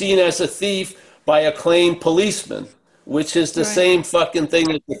 is seen as a thief by a claimed policeman, which is the same fucking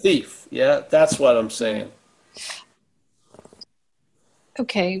thing as the thief. Yeah, that's what I'm saying.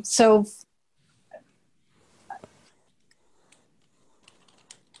 Okay, so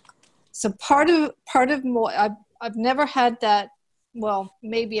part of more, I've never had that. Well,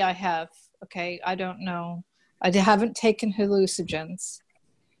 maybe I have. Okay, I don't know. I haven't taken hallucinogens,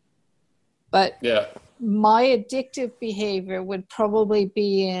 but Yeah. my addictive behavior would probably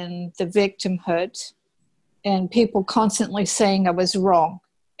be in the victimhood and people constantly saying I was wrong,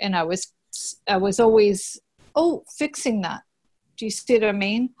 and I was always fixing that. Do you see what I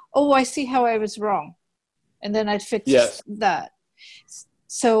mean? Oh, I see how I was wrong, and then I'd fix that.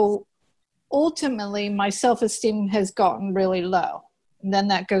 So ultimately, my self-esteem has gotten really low, and then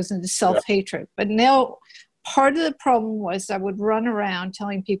that goes into self-hatred. But now, part of the problem was I would run around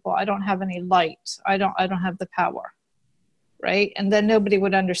telling people I don't have any light, I don't have the power, right? And then nobody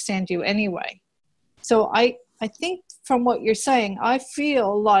would understand you anyway. So I think from what you're saying, I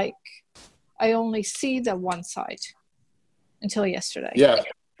feel like I only see the one side until yesterday. Yeah.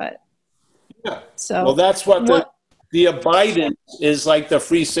 But yeah. So well, that's what the abidance is, like the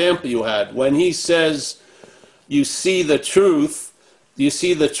free sample you had. When he says you see the truth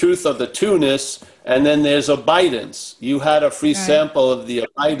of the two-ness, and then there's abidance. You had a free sample of the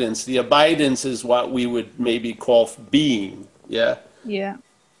abidance. The abidance is what we would maybe call being. Yeah. Yeah.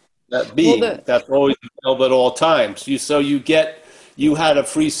 That being, that's always available at all times. You had a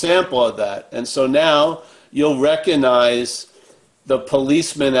free sample of that. And so now you'll recognize the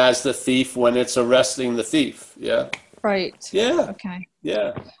policeman as the thief when it's arresting the thief. Yeah. Right. Yeah. Okay.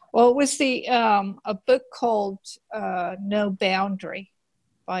 Yeah. Well, it was a book called No Boundary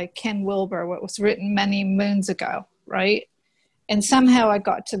by Ken Wilber, what was written many moons ago, right? And somehow I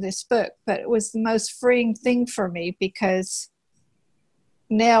got to this book, but it was the most freeing thing for me because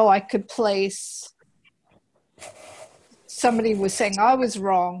now I could place, somebody was saying I was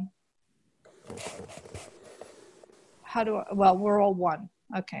wrong. We're all one.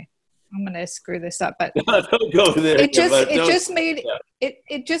 Okay. I'm going to screw this up, but don't go there. It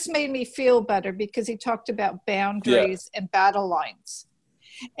just made me feel better because he talked about boundaries and battle lines.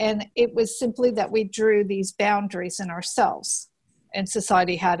 And it was simply that we drew these boundaries in ourselves, and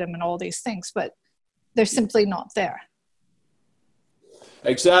society had them and all these things, but they're simply not there.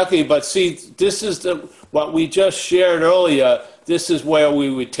 Exactly. But see, this is what we just shared earlier. This is where we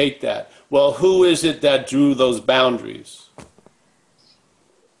would take that. Well, who is it that drew those boundaries?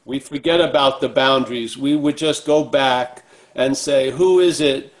 We forget about the boundaries. We would just go back and say, who is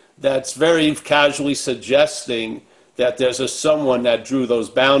it that's very casually suggesting that there's a someone that drew those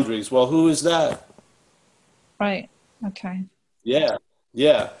boundaries? Well, who is that? Right. Okay. Yeah.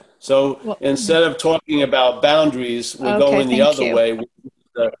 Yeah. So instead of talking about boundaries, we're going the other way.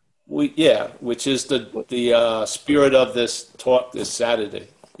 Which is the spirit of this talk this Saturday.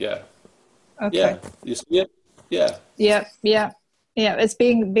 Yeah. Okay. Yeah. You see it? Yeah. Yeah. Yeah. Yeah. It's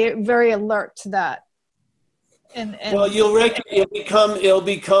being very alert to that. And well, it'll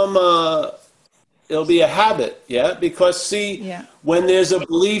be a habit. Yeah. Because when there's a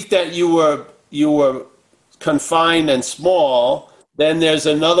belief that you were confined and small, then there's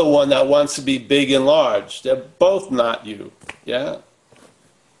another one that wants to be big and large. They're both not you. Yeah.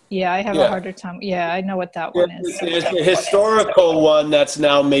 Yeah, I have a harder time. Yeah, I know what that one is. There's the historical one that's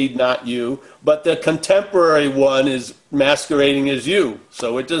now made not you, but the contemporary one is masquerading as you.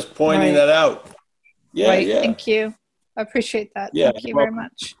 So we're just pointing that out. Yeah, right. Thank you. I appreciate that. Yeah, Thank you very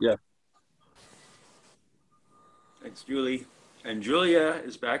much. Yeah. Thanks, Julie. And Julia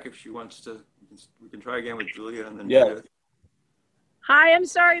is back if she wants to. We can try again with Julia and then Judith. Hi, I'm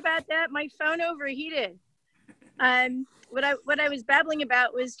sorry about that. My phone overheated. What I was babbling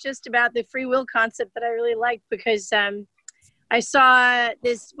about was just about the free will concept that I really liked because I saw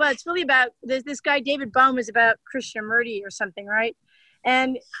this. Well, it's really about this guy David Bohm is about Krishnamurti or something, right?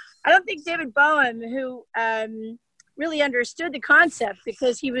 And I don't think David Bohm, who really understood the concept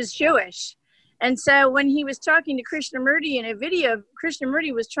because he was Jewish, and so when he was talking to Krishnamurti in a video,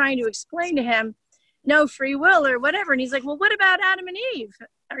 Krishnamurti was trying to explain to him no free will or whatever, and he's like, "Well, what about Adam and Eve?"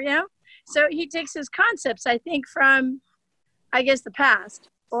 Or, so he takes his concepts, I think, from, I guess, the past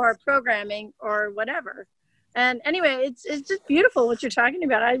or programming or whatever. And anyway, it's just beautiful what you're talking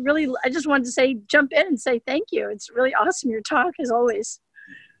about. I just wanted to say, jump in and say thank you. It's really awesome, your talk, as always.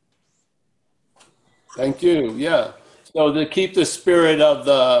 Thank you. Yeah. So to keep the spirit of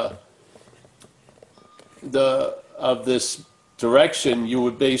of this direction, you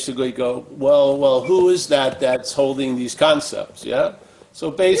would basically go, well, who is that's holding these concepts? Yeah.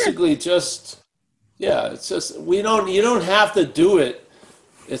 So basically, it's just you don't have to do it.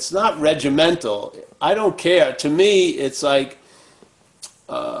 It's not regimental. I don't care. To me, it's like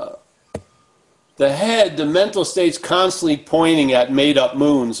the mental state's constantly pointing at made-up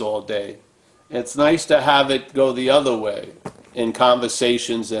moons all day. It's nice to have it go the other way in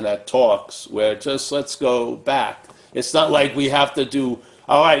conversations and at talks where just let's go back. It's not like we have to do,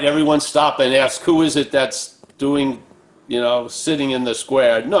 all right, everyone stop and ask, who is it that's doing, sitting in the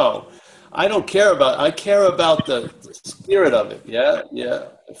square? No, I don't care I care about the spirit of it. Yeah, yeah.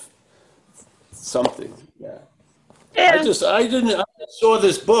 Something, yeah. Yeah. I saw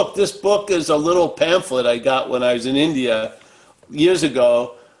this book. This book is a little pamphlet I got when I was in India years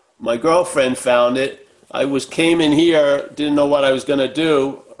ago. My girlfriend found it. Came in here, didn't know what I was going to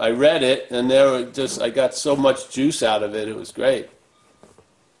do. I read it, and I got so much juice out of it. It was great.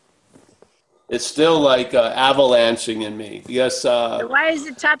 It's still like avalanching in me. Yes. So why is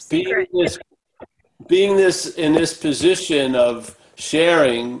it top secret? Being in this position of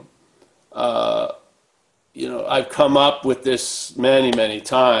sharing, I've come up with this many, many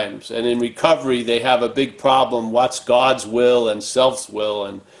times. And in recovery, they have a big problem. What's God's will and self's will?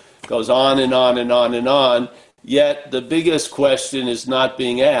 And it goes on and on and on and on. Yet the biggest question is not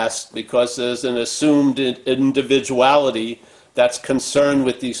being asked because there's an assumed individuality that's concerned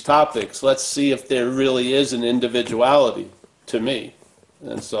with these topics. Let's see if there really is an individuality to me.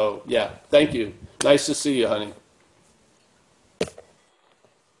 And so, yeah, thank you. Nice to see you, honey.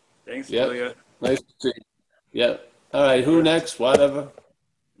 Thanks, Yep. Julia. Nice to see you. Yeah. All right, who next? Whatever.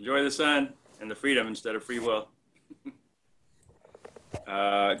 Enjoy the sun and the freedom instead of free will.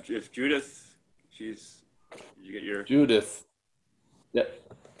 If Judith, did you get your... Judith. Yeah.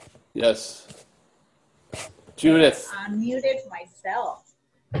 Yes. Judith. I muted myself.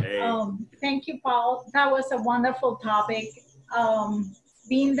 Hey. Thank you, Paul. That was a wonderful topic.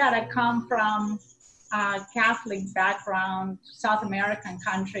 Being that I come from a Catholic background, South American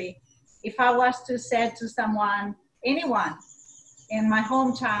country, if I was to say to anyone in my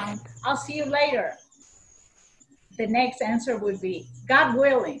hometown, I'll see you later, the next answer would be, God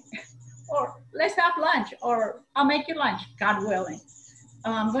willing, or let's have lunch, or I'll make you lunch, God willing.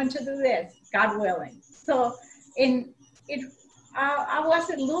 I'm going to do this, God willing. So I was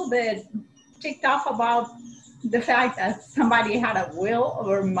a little bit ticked off about the fact that somebody had a will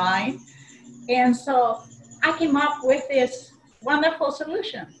over mine. And so I came up with this wonderful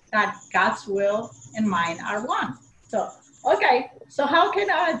solution that God's will and mine are one. So, okay, so how can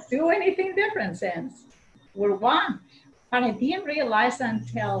I do anything different since we're one? But I didn't realize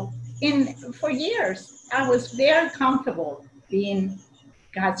until for years, I was very comfortable being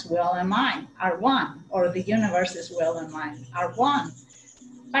God's will and mine are one, or the universe's will and mine are one.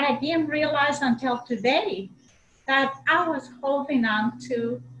 But I didn't realize until today that I was holding on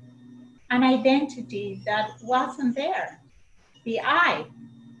to an identity that wasn't there. The I,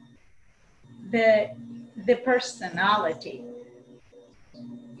 the personality.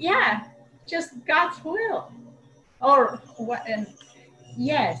 Yeah, just God's will. Or what? And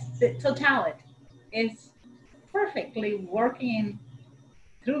yes, the totality is perfectly working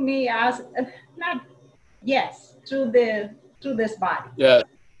through me as through this body. Yeah.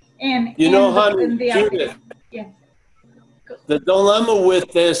 And honey, Judith, yeah. the dilemma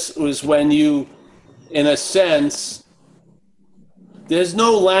with this was when you, in a sense, there's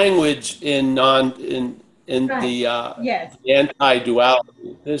no language in Right. the Yes.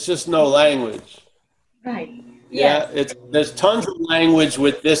 anti-duality. There's just no language. Right. Yeah, Yes. there's tons of language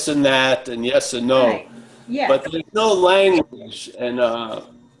with this and that and yes and no, Right. Yes. but there's no language, and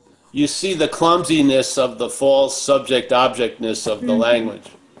you see the clumsiness of the false subject-objectness of the language.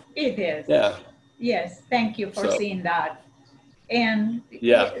 It is. Yeah. Yes. Thank you for So- seeing that. And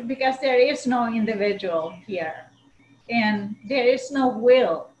Yeah. because there is no individual here, and there is no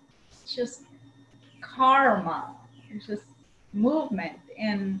will, it's just karma, it's just movement,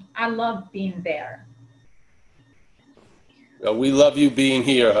 and I love being there. We love you being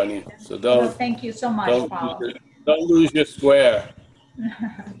here, honey. So So thank you so much, Paul. don't lose your square.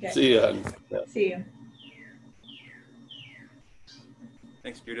 Okay. See you, honey. Yeah. See you.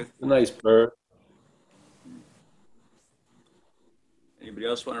 Thanks, Judith. A nice bird. Anybody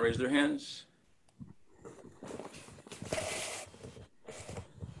else want to raise their hands?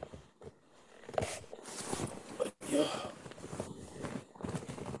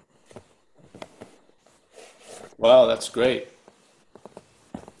 Wow, that's great.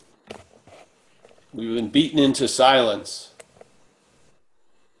 We've been beaten into silence.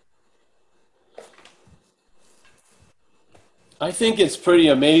 I think it's pretty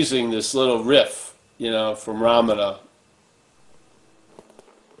amazing, this little riff, from Ramana.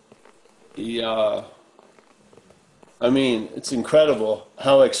 It's incredible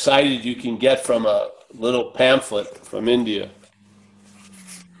how excited you can get from a little pamphlet from India.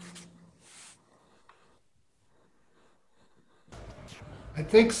 I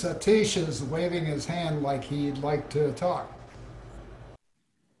think Satish is waving his hand like he'd like to talk.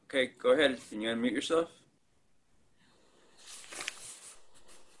 Okay, go ahead. Can you unmute yourself?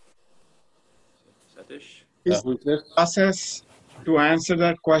 Satish? Is Who's this? process to answer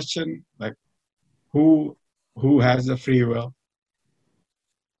that question, like who has the free will?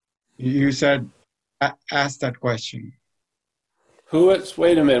 You said ask that question.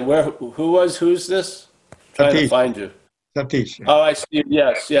 Wait a minute, who's this? Trying to Satish. find you. Satish. Yeah. Oh, I see you.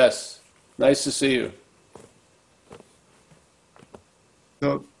 Yes. Nice to see you.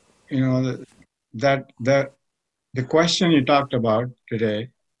 So, the question you talked about today,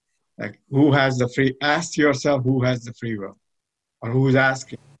 like ask yourself who has the free will, or who's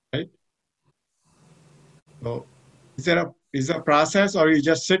asking, right? So is there a process, or you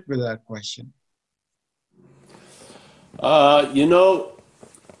just sit with that question? I'm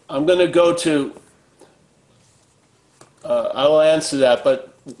going to go to, I will answer that,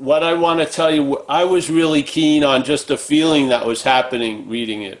 but what I want to tell you, I was really keen on just the feeling that was happening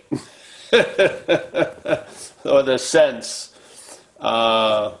reading it, or the sense.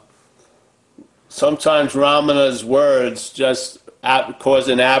 Sometimes Ramana's words just cause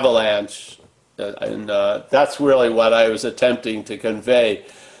an avalanche, and that's really what I was attempting to convey.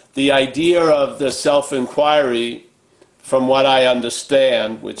 The idea of the self-inquiry, from what I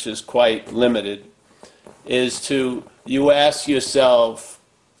understand, which is quite limited, is you ask yourself,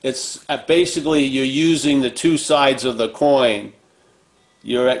 it's basically you're using the two sides of the coin.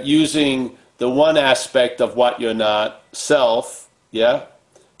 You're using the one aspect of what you're not, self,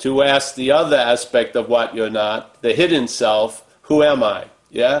 to ask the other aspect of what you're not, the hidden self, who am I,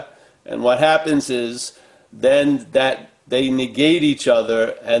 And what happens is then that they negate each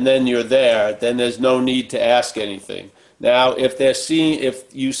other, and then you're there. Then there's no need to ask anything. Now, if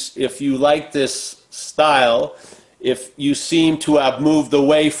you like this style, if you seem to have moved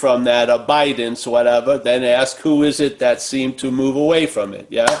away from that abidance, whatever, then ask who is it that seemed to move away from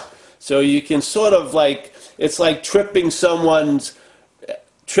it, So you can sort of it's like tripping someone's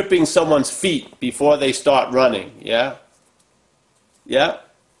feet before they start running, Yeah.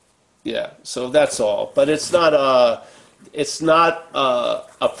 So that's all. But it's not a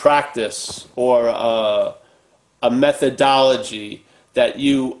practice or a methodology that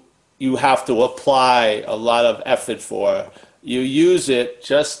you have to apply a lot of effort for. You use it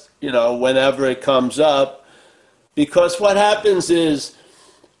just, whenever it comes up, because what happens is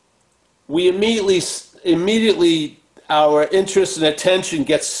we immediately our interest and attention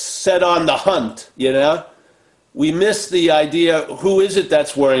gets set on the hunt, We miss the idea, who is it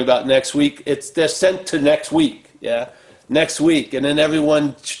that's worrying about next week? They're sent to next week, next week. And then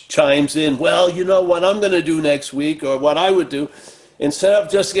everyone chimes in, well, what I'm going to do next week, or what I would do. Instead of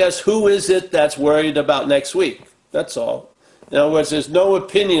just guess, who is it that's worried about next week? That's all. In other words, there's no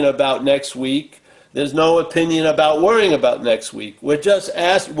opinion about next week. There's no opinion about worrying about next week. We're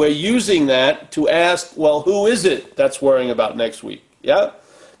using that to ask, well, who is it that's worrying about next week?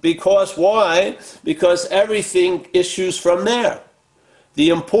 Because why? Because everything issues from there. The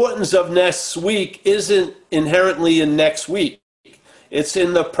importance of next week isn't inherently in next week. It's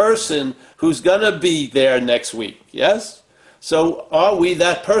in the person who's going to be there next week, yes? So are we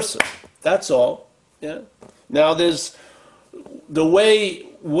that person? That's all. Now there's the way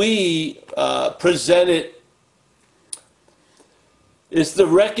we present it is to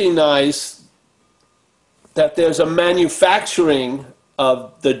recognize that there's a manufacturing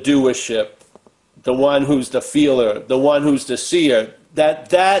of the doership, the one who's the feeler, the one who's the seer,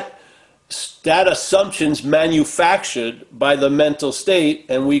 that assumption's manufactured by the mental state,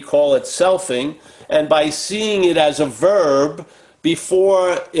 and we call it selfing. And by seeing it as a verb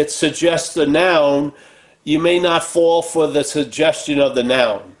before it suggests the noun, you may not fall for the suggestion of the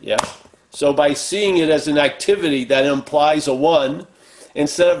noun. So by seeing it as an activity that implies a one,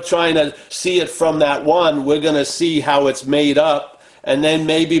 instead of trying to see it from that one, we're going to see how it's made up. And then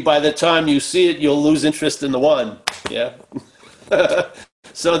maybe by the time you see it, you'll lose interest in the one.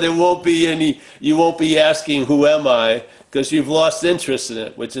 So there won't be you won't be asking, who am I? Because you've lost interest in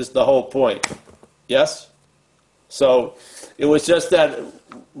it, which is the whole point. Yes? So it was just that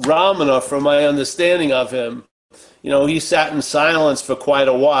Ramana, from my understanding of him, he sat in silence for quite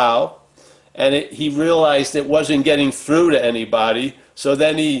a while, and he realized it wasn't getting through to anybody. So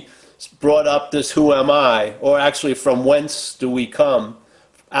then he brought up this "Who am I?" or actually, "From whence do we come?"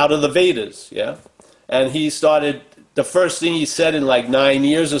 out of the Vedas, yeah. And he started. The first thing he said in like 9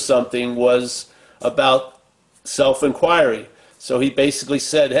 years or something was about self-inquiry. So he basically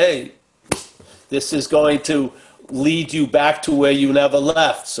said, "Hey, this is going to lead you back to where you never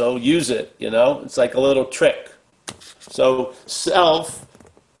left. So use it. It's like a little trick." So self,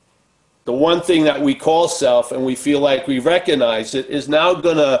 the one thing that we call self, and we feel like we recognize it, is now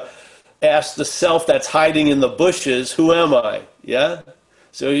going to ask the self that's hiding in the bushes, "Who am I?" Yeah?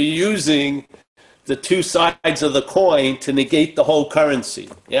 So you're using the two sides of the coin to negate the whole currency.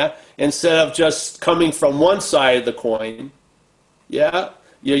 Yeah? Instead of just coming from one side of the coin, yeah,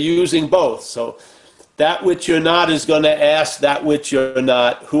 you're using both. So that which you're not is going to ask that which you're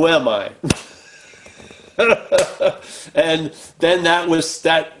not, "Who am I?" And then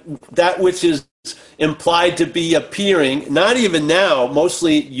that which is implied to be appearing, not even now,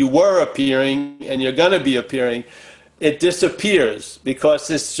 mostly you were appearing and you're going to be appearing, it disappears because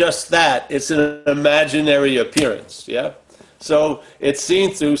it's just that. It's an imaginary appearance, yeah? So it's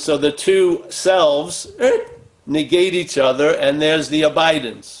seen through, so the two selves negate each other, and there's the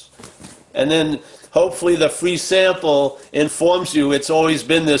abidance. And then hopefully the free sample informs you it's always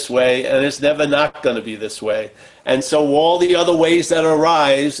been this way and it's never not going to be this way. And so all the other ways that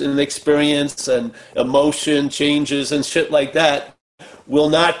arise in experience and emotion changes and shit like that will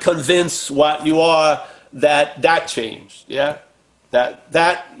not convince what you are that changed, yeah?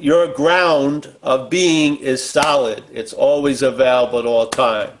 That your ground of being is solid. It's always available at all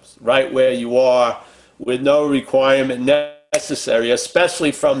times, right where you are, with no requirement necessary,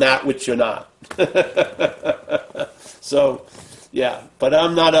 especially from that which you're not. So, yeah, but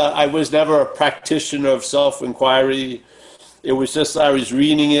I was never a practitioner of self-inquiry. It was just I was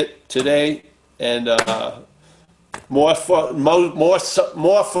reading it today, and more for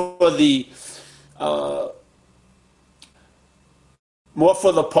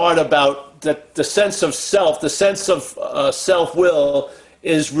the part about the sense of self, the sense of self-will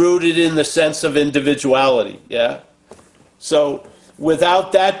is rooted in the sense of individuality, yeah? So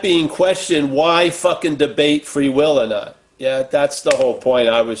without that being questioned, why fucking debate free will or not? Yeah, that's the whole point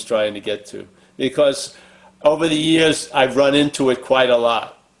I was trying to get to. Because over the years, I've run into it quite a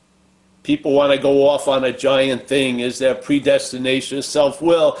lot. People want to go off on a giant thing. Is there predestination,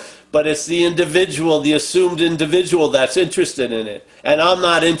 self-will? But it's the individual, the assumed individual that's interested in it. And I'm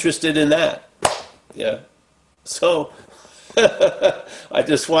not interested in that. Yeah. So I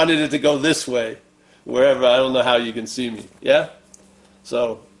just wanted it to go this way. Wherever, I don't know how you can see me. Yeah?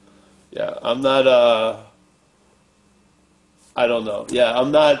 So, yeah, I'm not, I don't know. Yeah,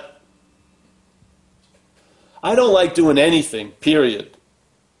 I don't like doing anything, period.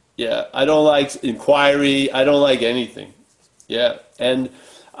 Yeah, I don't like inquiry. I don't like anything. Yeah, and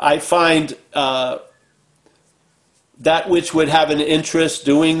I find that which would have an interest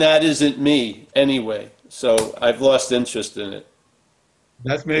doing that isn't me anyway. So I've lost interest in it.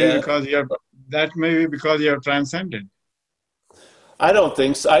 That's maybe because you're transcendent. I don't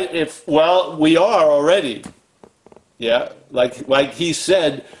think so. We are already. Yeah, like he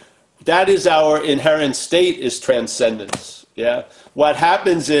said, that is our inherent state, is transcendence. Yeah. What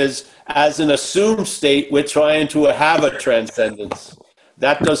happens is, as an assumed state, we're trying to have a transcendence.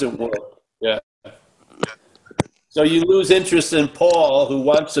 That doesn't work. Yeah. So you lose interest in Paul, who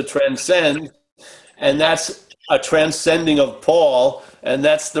wants to transcend, and that's a transcending of Paul, and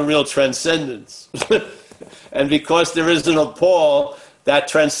that's the real transcendence. And because there isn't a Paul, that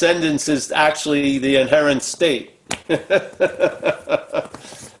transcendence is actually the inherent state.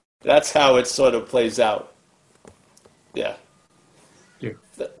 That's how it sort of plays out. Yeah. Yeah.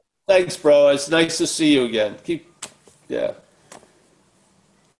 Thanks, bro. It's nice to see you again. Yeah.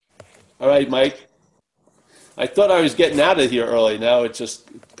 All right, Mike. I thought I was getting out of here early. Now it just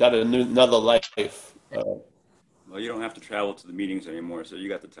got another life. Well, you don't have to travel to the meetings anymore, so you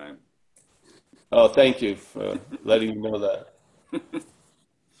got the time. Oh, thank you for letting me know that.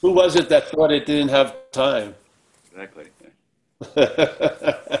 Who was it that thought it didn't have time? Exactly.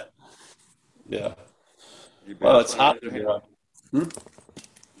 Yeah. Well, it's hot here.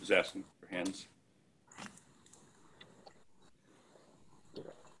 Just asking for hands.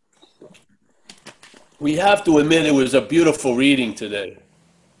 We have to admit it was a beautiful reading today.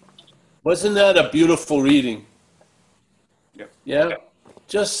 Wasn't that a beautiful reading? Yep. Yeah? Yep.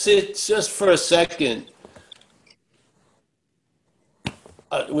 Just sit just for a second.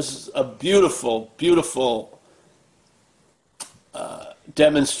 It was a beautiful, beautiful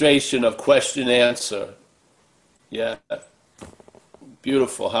demonstration of question answer. Yeah,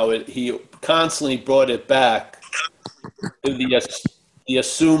 beautiful how he constantly brought it back to the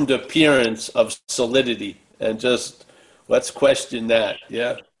assumed appearance of solidity, and just let's question that.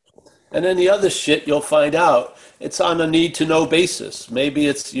 Yeah. And then the other shit, you'll find out it's on a need to know basis. Maybe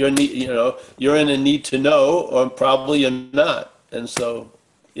it's your need, you're in a need to know, or probably you're not. And so,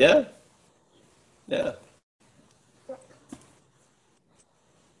 yeah.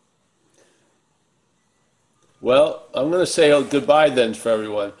 Well, I'm going to say goodbye then for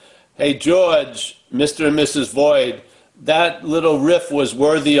everyone. Hey, George, Mr. and Mrs. Void, that little riff was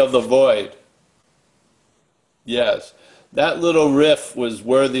worthy of the void. Yes, that little riff was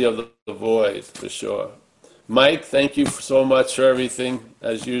worthy of the void, for sure. Mike, thank you so much for everything,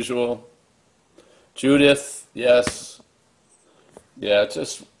 as usual. Judith, yes. Yeah,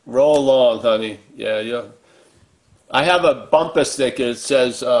 just roll along, honey. Yeah. I have a bumper sticker that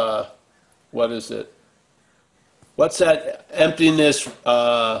says, what is it? What's that emptiness?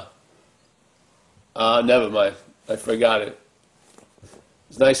 Never mind. I forgot it.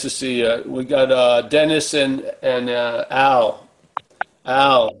 It's nice to see you. We got Dennis and Al.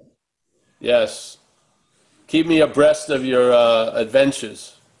 Al, yes. Keep me abreast of your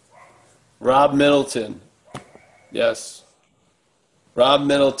adventures. Rob Middleton, yes. Rob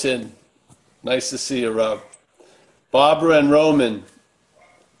Middleton, nice to see you, Rob. Barbara and Roman.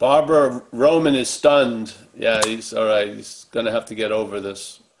 Roman is stunned. Yeah, he's all right. He's going to have to get over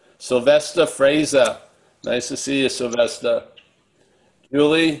this. Sylvester Fraser, nice to see you, Sylvester.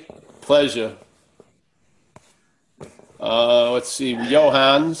 Julie, pleasure. Let's see,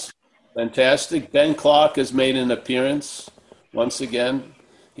 Johans, fantastic. Ben Clark has made an appearance once again.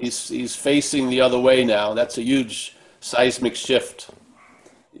 He's facing the other way now. That's a huge seismic shift.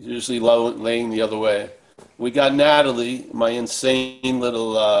 He's usually laying the other way. We got Natalie, my insane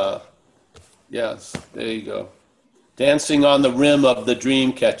little, yes, there you go. Dancing on the rim of the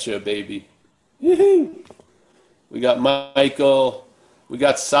dream catcher, baby. Woo-hoo. We got Michael. We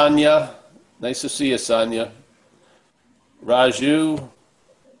got Sanya. Nice to see you, Sanya. Raju.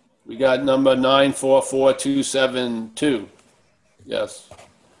 We got number 944272. Yes.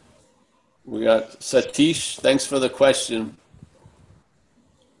 We got Satish. Thanks for the question.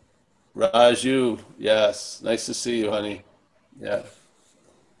 Raju. Yes. Nice to see you, honey. Yeah.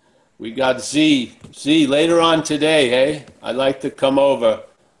 We got Z. Z, later on today, hey? I'd like to come over.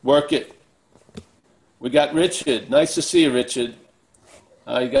 Work it. We got Richard. Nice to see you, Richard.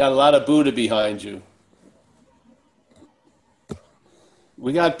 You got a lot of Buddha behind you.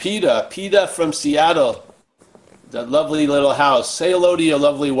 We got Peter. Peter from Seattle. That lovely little house. Say hello to your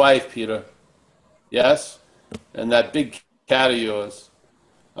lovely wife, Peter. Yes? And that big cat of yours.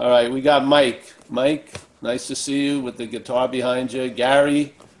 All right, we got Mike. Mike, nice to see you with the guitar behind you.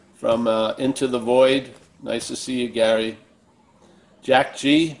 Gary from Into the Void. Nice to see you, Gary. Jack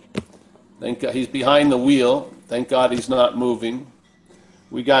G. Thank God he's behind the wheel. Thank God he's not moving.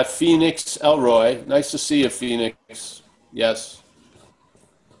 We got Phoenix Elroy. Nice to see you, Phoenix. Yes.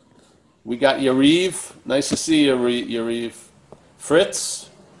 We got Yariv. Nice to see you, Yariv. Fritz.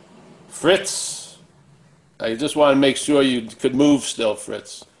 Fritz. I just want to make sure you could move still,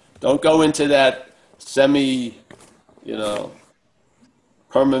 Fritz. Don't go into that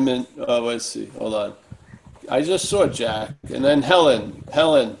permanent. Oh, let's see. Hold on. I just saw Jack. And then Helen.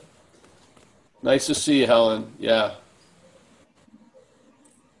 Helen. Nice to see you, Helen. Yeah.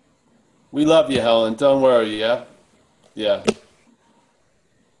 We love you, Helen. Don't worry, yeah? Yeah.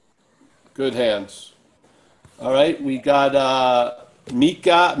 Good hands. All right, we got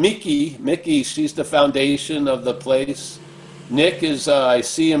Mickey, she's the foundation of the place. Nick is, I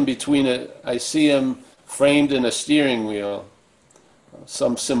see him framed in a steering wheel.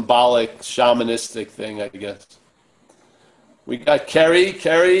 Some symbolic, shamanistic thing, I guess. We got Kerry,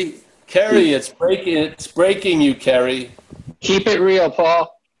 it's breaking you, Kerry. Keep it real,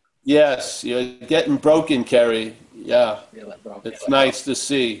 Paul. Yes, you're getting broken, Kerry. Yeah, it's nice to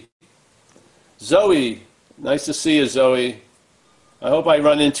see. Zoe, nice to see you, Zoe. I hope I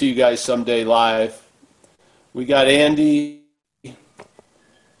run into you guys someday live. We got Andy.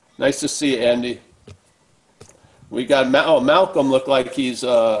 Nice to see you, Andy. We got Malcolm. Looked like he's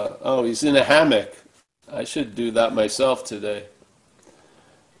he's in a hammock. I should do that myself today.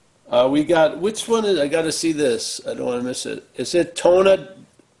 We got, which one is? I got to see this. I don't want to miss it. Is it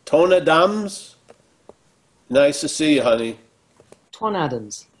Tona Dams? Nice to see you, honey. Twan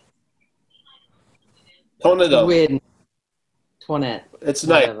Adams. Tonadum. Weird. Twanette. It's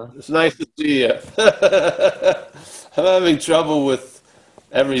nice. It's nice to see you. I'm having trouble with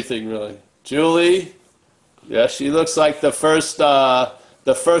everything, really. Julie, Yeah, she looks like the first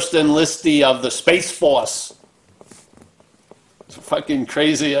enlistee of the Space Force. It's a fucking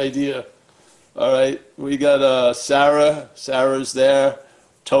crazy idea. All right, we got Sarah. Sarah's there.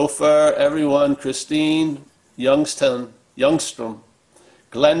 Topher, everyone. Christine, Youngstrom,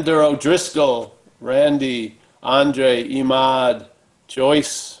 Glenda O'Driscoll, Randy, Andre, Imad,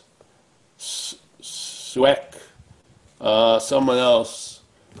 Joyce, Sweck, someone else.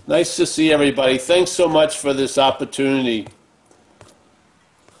 Nice to see everybody. Thanks so much for this opportunity.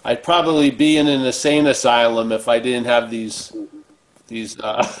 I'd probably be in an insane asylum if I didn't have these these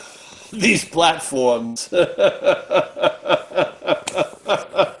platforms.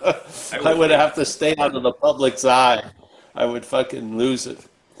 I would have to stay out of the public's eye. I would fucking lose it.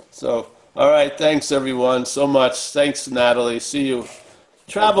 So, all right. Thanks, everyone, so much. Thanks, Natalie. See you.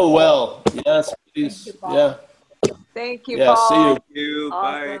 Travel well. Yes, please. Yeah. Thank you, Yeah, Paul. see you. Thank you.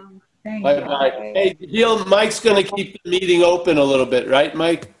 Bye. Awesome. Bye-bye. Hey, Mike's going to keep the meeting open a little bit, right,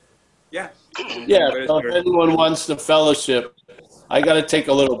 Mike? Yeah. Yeah, so if anyone wants to fellowship, I got to take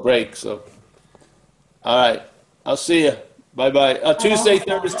a little break, so. All right. I'll see you. Bye-bye. Tuesday,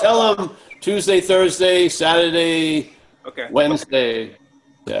 Thursday. Tell them Tuesday, Thursday, Saturday, Okay. Wednesday.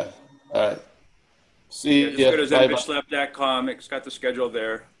 Yeah. All right. See Yeah, just go you. to zenfishlab.com. It's got the schedule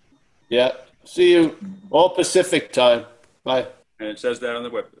there. Yeah. See you. All Pacific time. Bye. And it says that on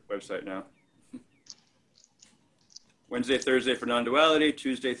the website now. Wednesday, Thursday for non-duality.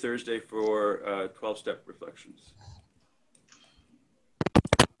 Tuesday, Thursday for 12-step reflections.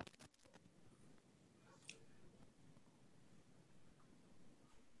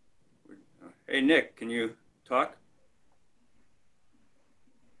 Hey, Nick, can you talk?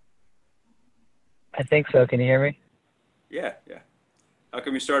 I think so. Can you hear me? Yeah. How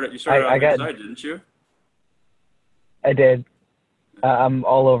come you started? You started off as I didn't you? I did. I'm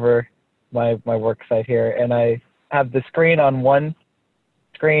all over my work site here, and I have the screen on one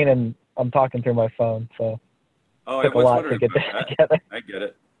screen, and I'm talking through my phone, so it took a lot to get this together. I get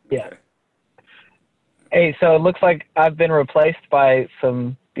it. Yeah. Okay. Hey, so it looks like I've been replaced by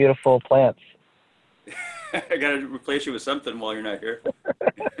some beautiful plants. I got to replace you with something while you're not here.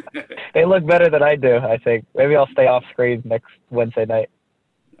 They look better than I do, I think. Maybe I'll stay off screen next Wednesday night.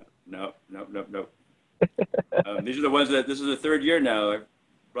 No. These are the ones this is the third year now. I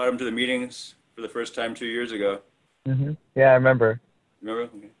brought them to the meetings for the first time 2 years ago. Mm-hmm. Yeah, I remember. Remember?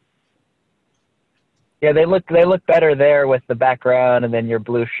 Okay. Yeah, they look better there with the background and then your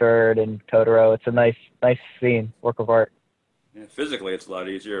blue shirt and Totoro. It's a nice scene, work of art. Yeah, physically, it's a lot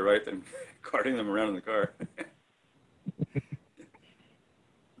easier, right, than carting them around in the car.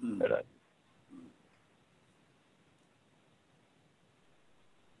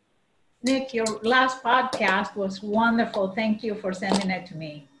 Nick, your last podcast was wonderful. Thank you for sending it to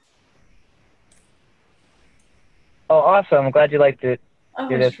me. Oh, awesome. I'm glad you liked it. Oh,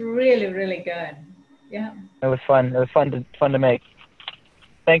 it was really, really good. Yeah. It was fun. It was fun to make.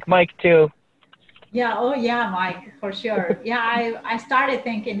 Thank Mike, too. Yeah. Oh, yeah, Mike, for sure. Yeah, I started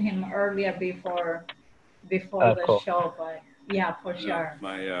thanking him earlier before the cool. show, but yeah, for sure.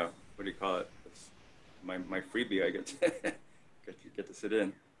 My, what do you call it? It's my freebie I get to, get to sit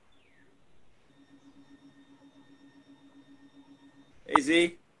in. Hey,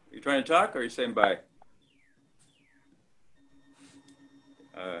 Z, are you trying to talk or are you saying bye?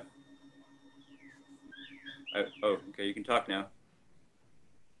 Oh, okay, you can talk now.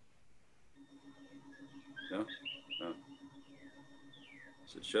 No? No.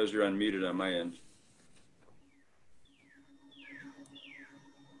 So it shows you're unmuted on my end.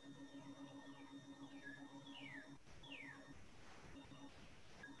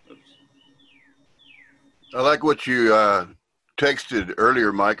 Oops. I like what you texted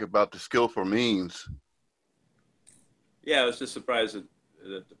earlier, Mike, about the skillful means. Yeah, I was just surprised that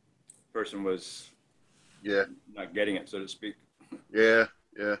the person was not getting it, so to speak. Yeah.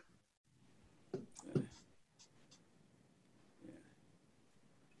 Yeah,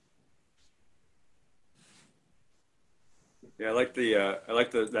 I like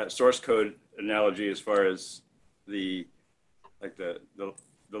that source code analogy as far as the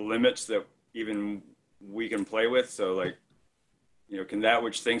limits that even we can play with. So like, can that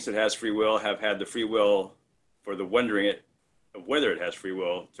which thinks it has free will have had the free will for the wondering it of whether it has free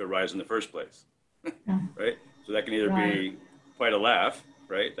will to arise in the first place, right? So that can either be quite a laugh,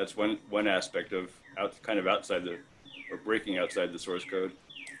 right? That's one aspect of kind of outside or breaking outside the source code,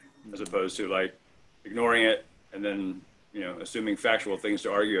 as opposed to like ignoring it and then assuming factual things to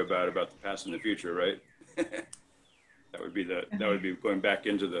argue about the past and the future, right? That would be going back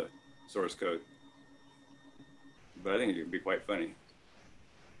into the source code. But I think it can be quite funny.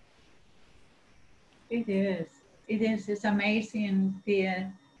 It is. It is. It's amazing the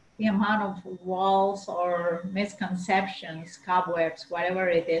amount of walls or misconceptions, cobwebs, whatever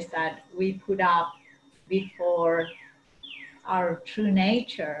it is that we put up before our true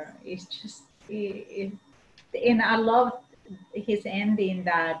nature. It's just, and I love his ending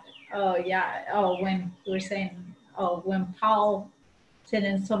that, oh yeah, oh, when we were saying, oh, when Paul said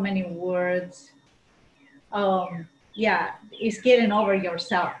in so many words, yeah, it's getting over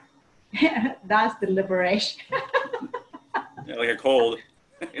yourself. That's the liberation. Yeah, like a cold.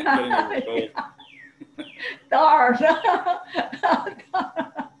 Getting over a cold. Darn.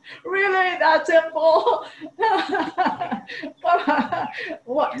 Really that simple?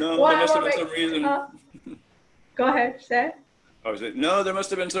 No, there must have been some reason. Go ahead, say. I was like, no, there must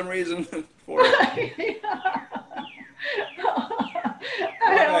have been some reason for it.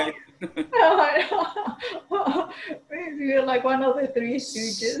 Why? You're like one of the Three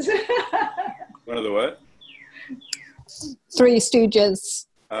Stooges. One of the what? Three Stooges.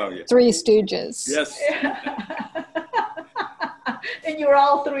 Oh, yeah. Three Stooges. Yes. And you're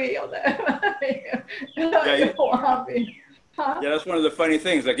all three of them. Yeah, that's one of the funny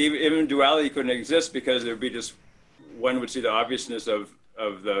things. Like even duality couldn't exist because there would be just, one would see the obviousness of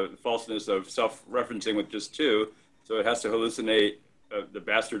the falseness of self-referencing with just two. So it has to hallucinate the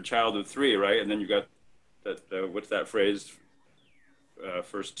bastard child of three, right? And then you got that, what's that phrase?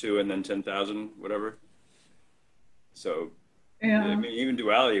 First two and then 10,000, whatever. So, yeah. I mean, even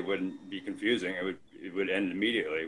duality wouldn't be confusing. It would end immediately.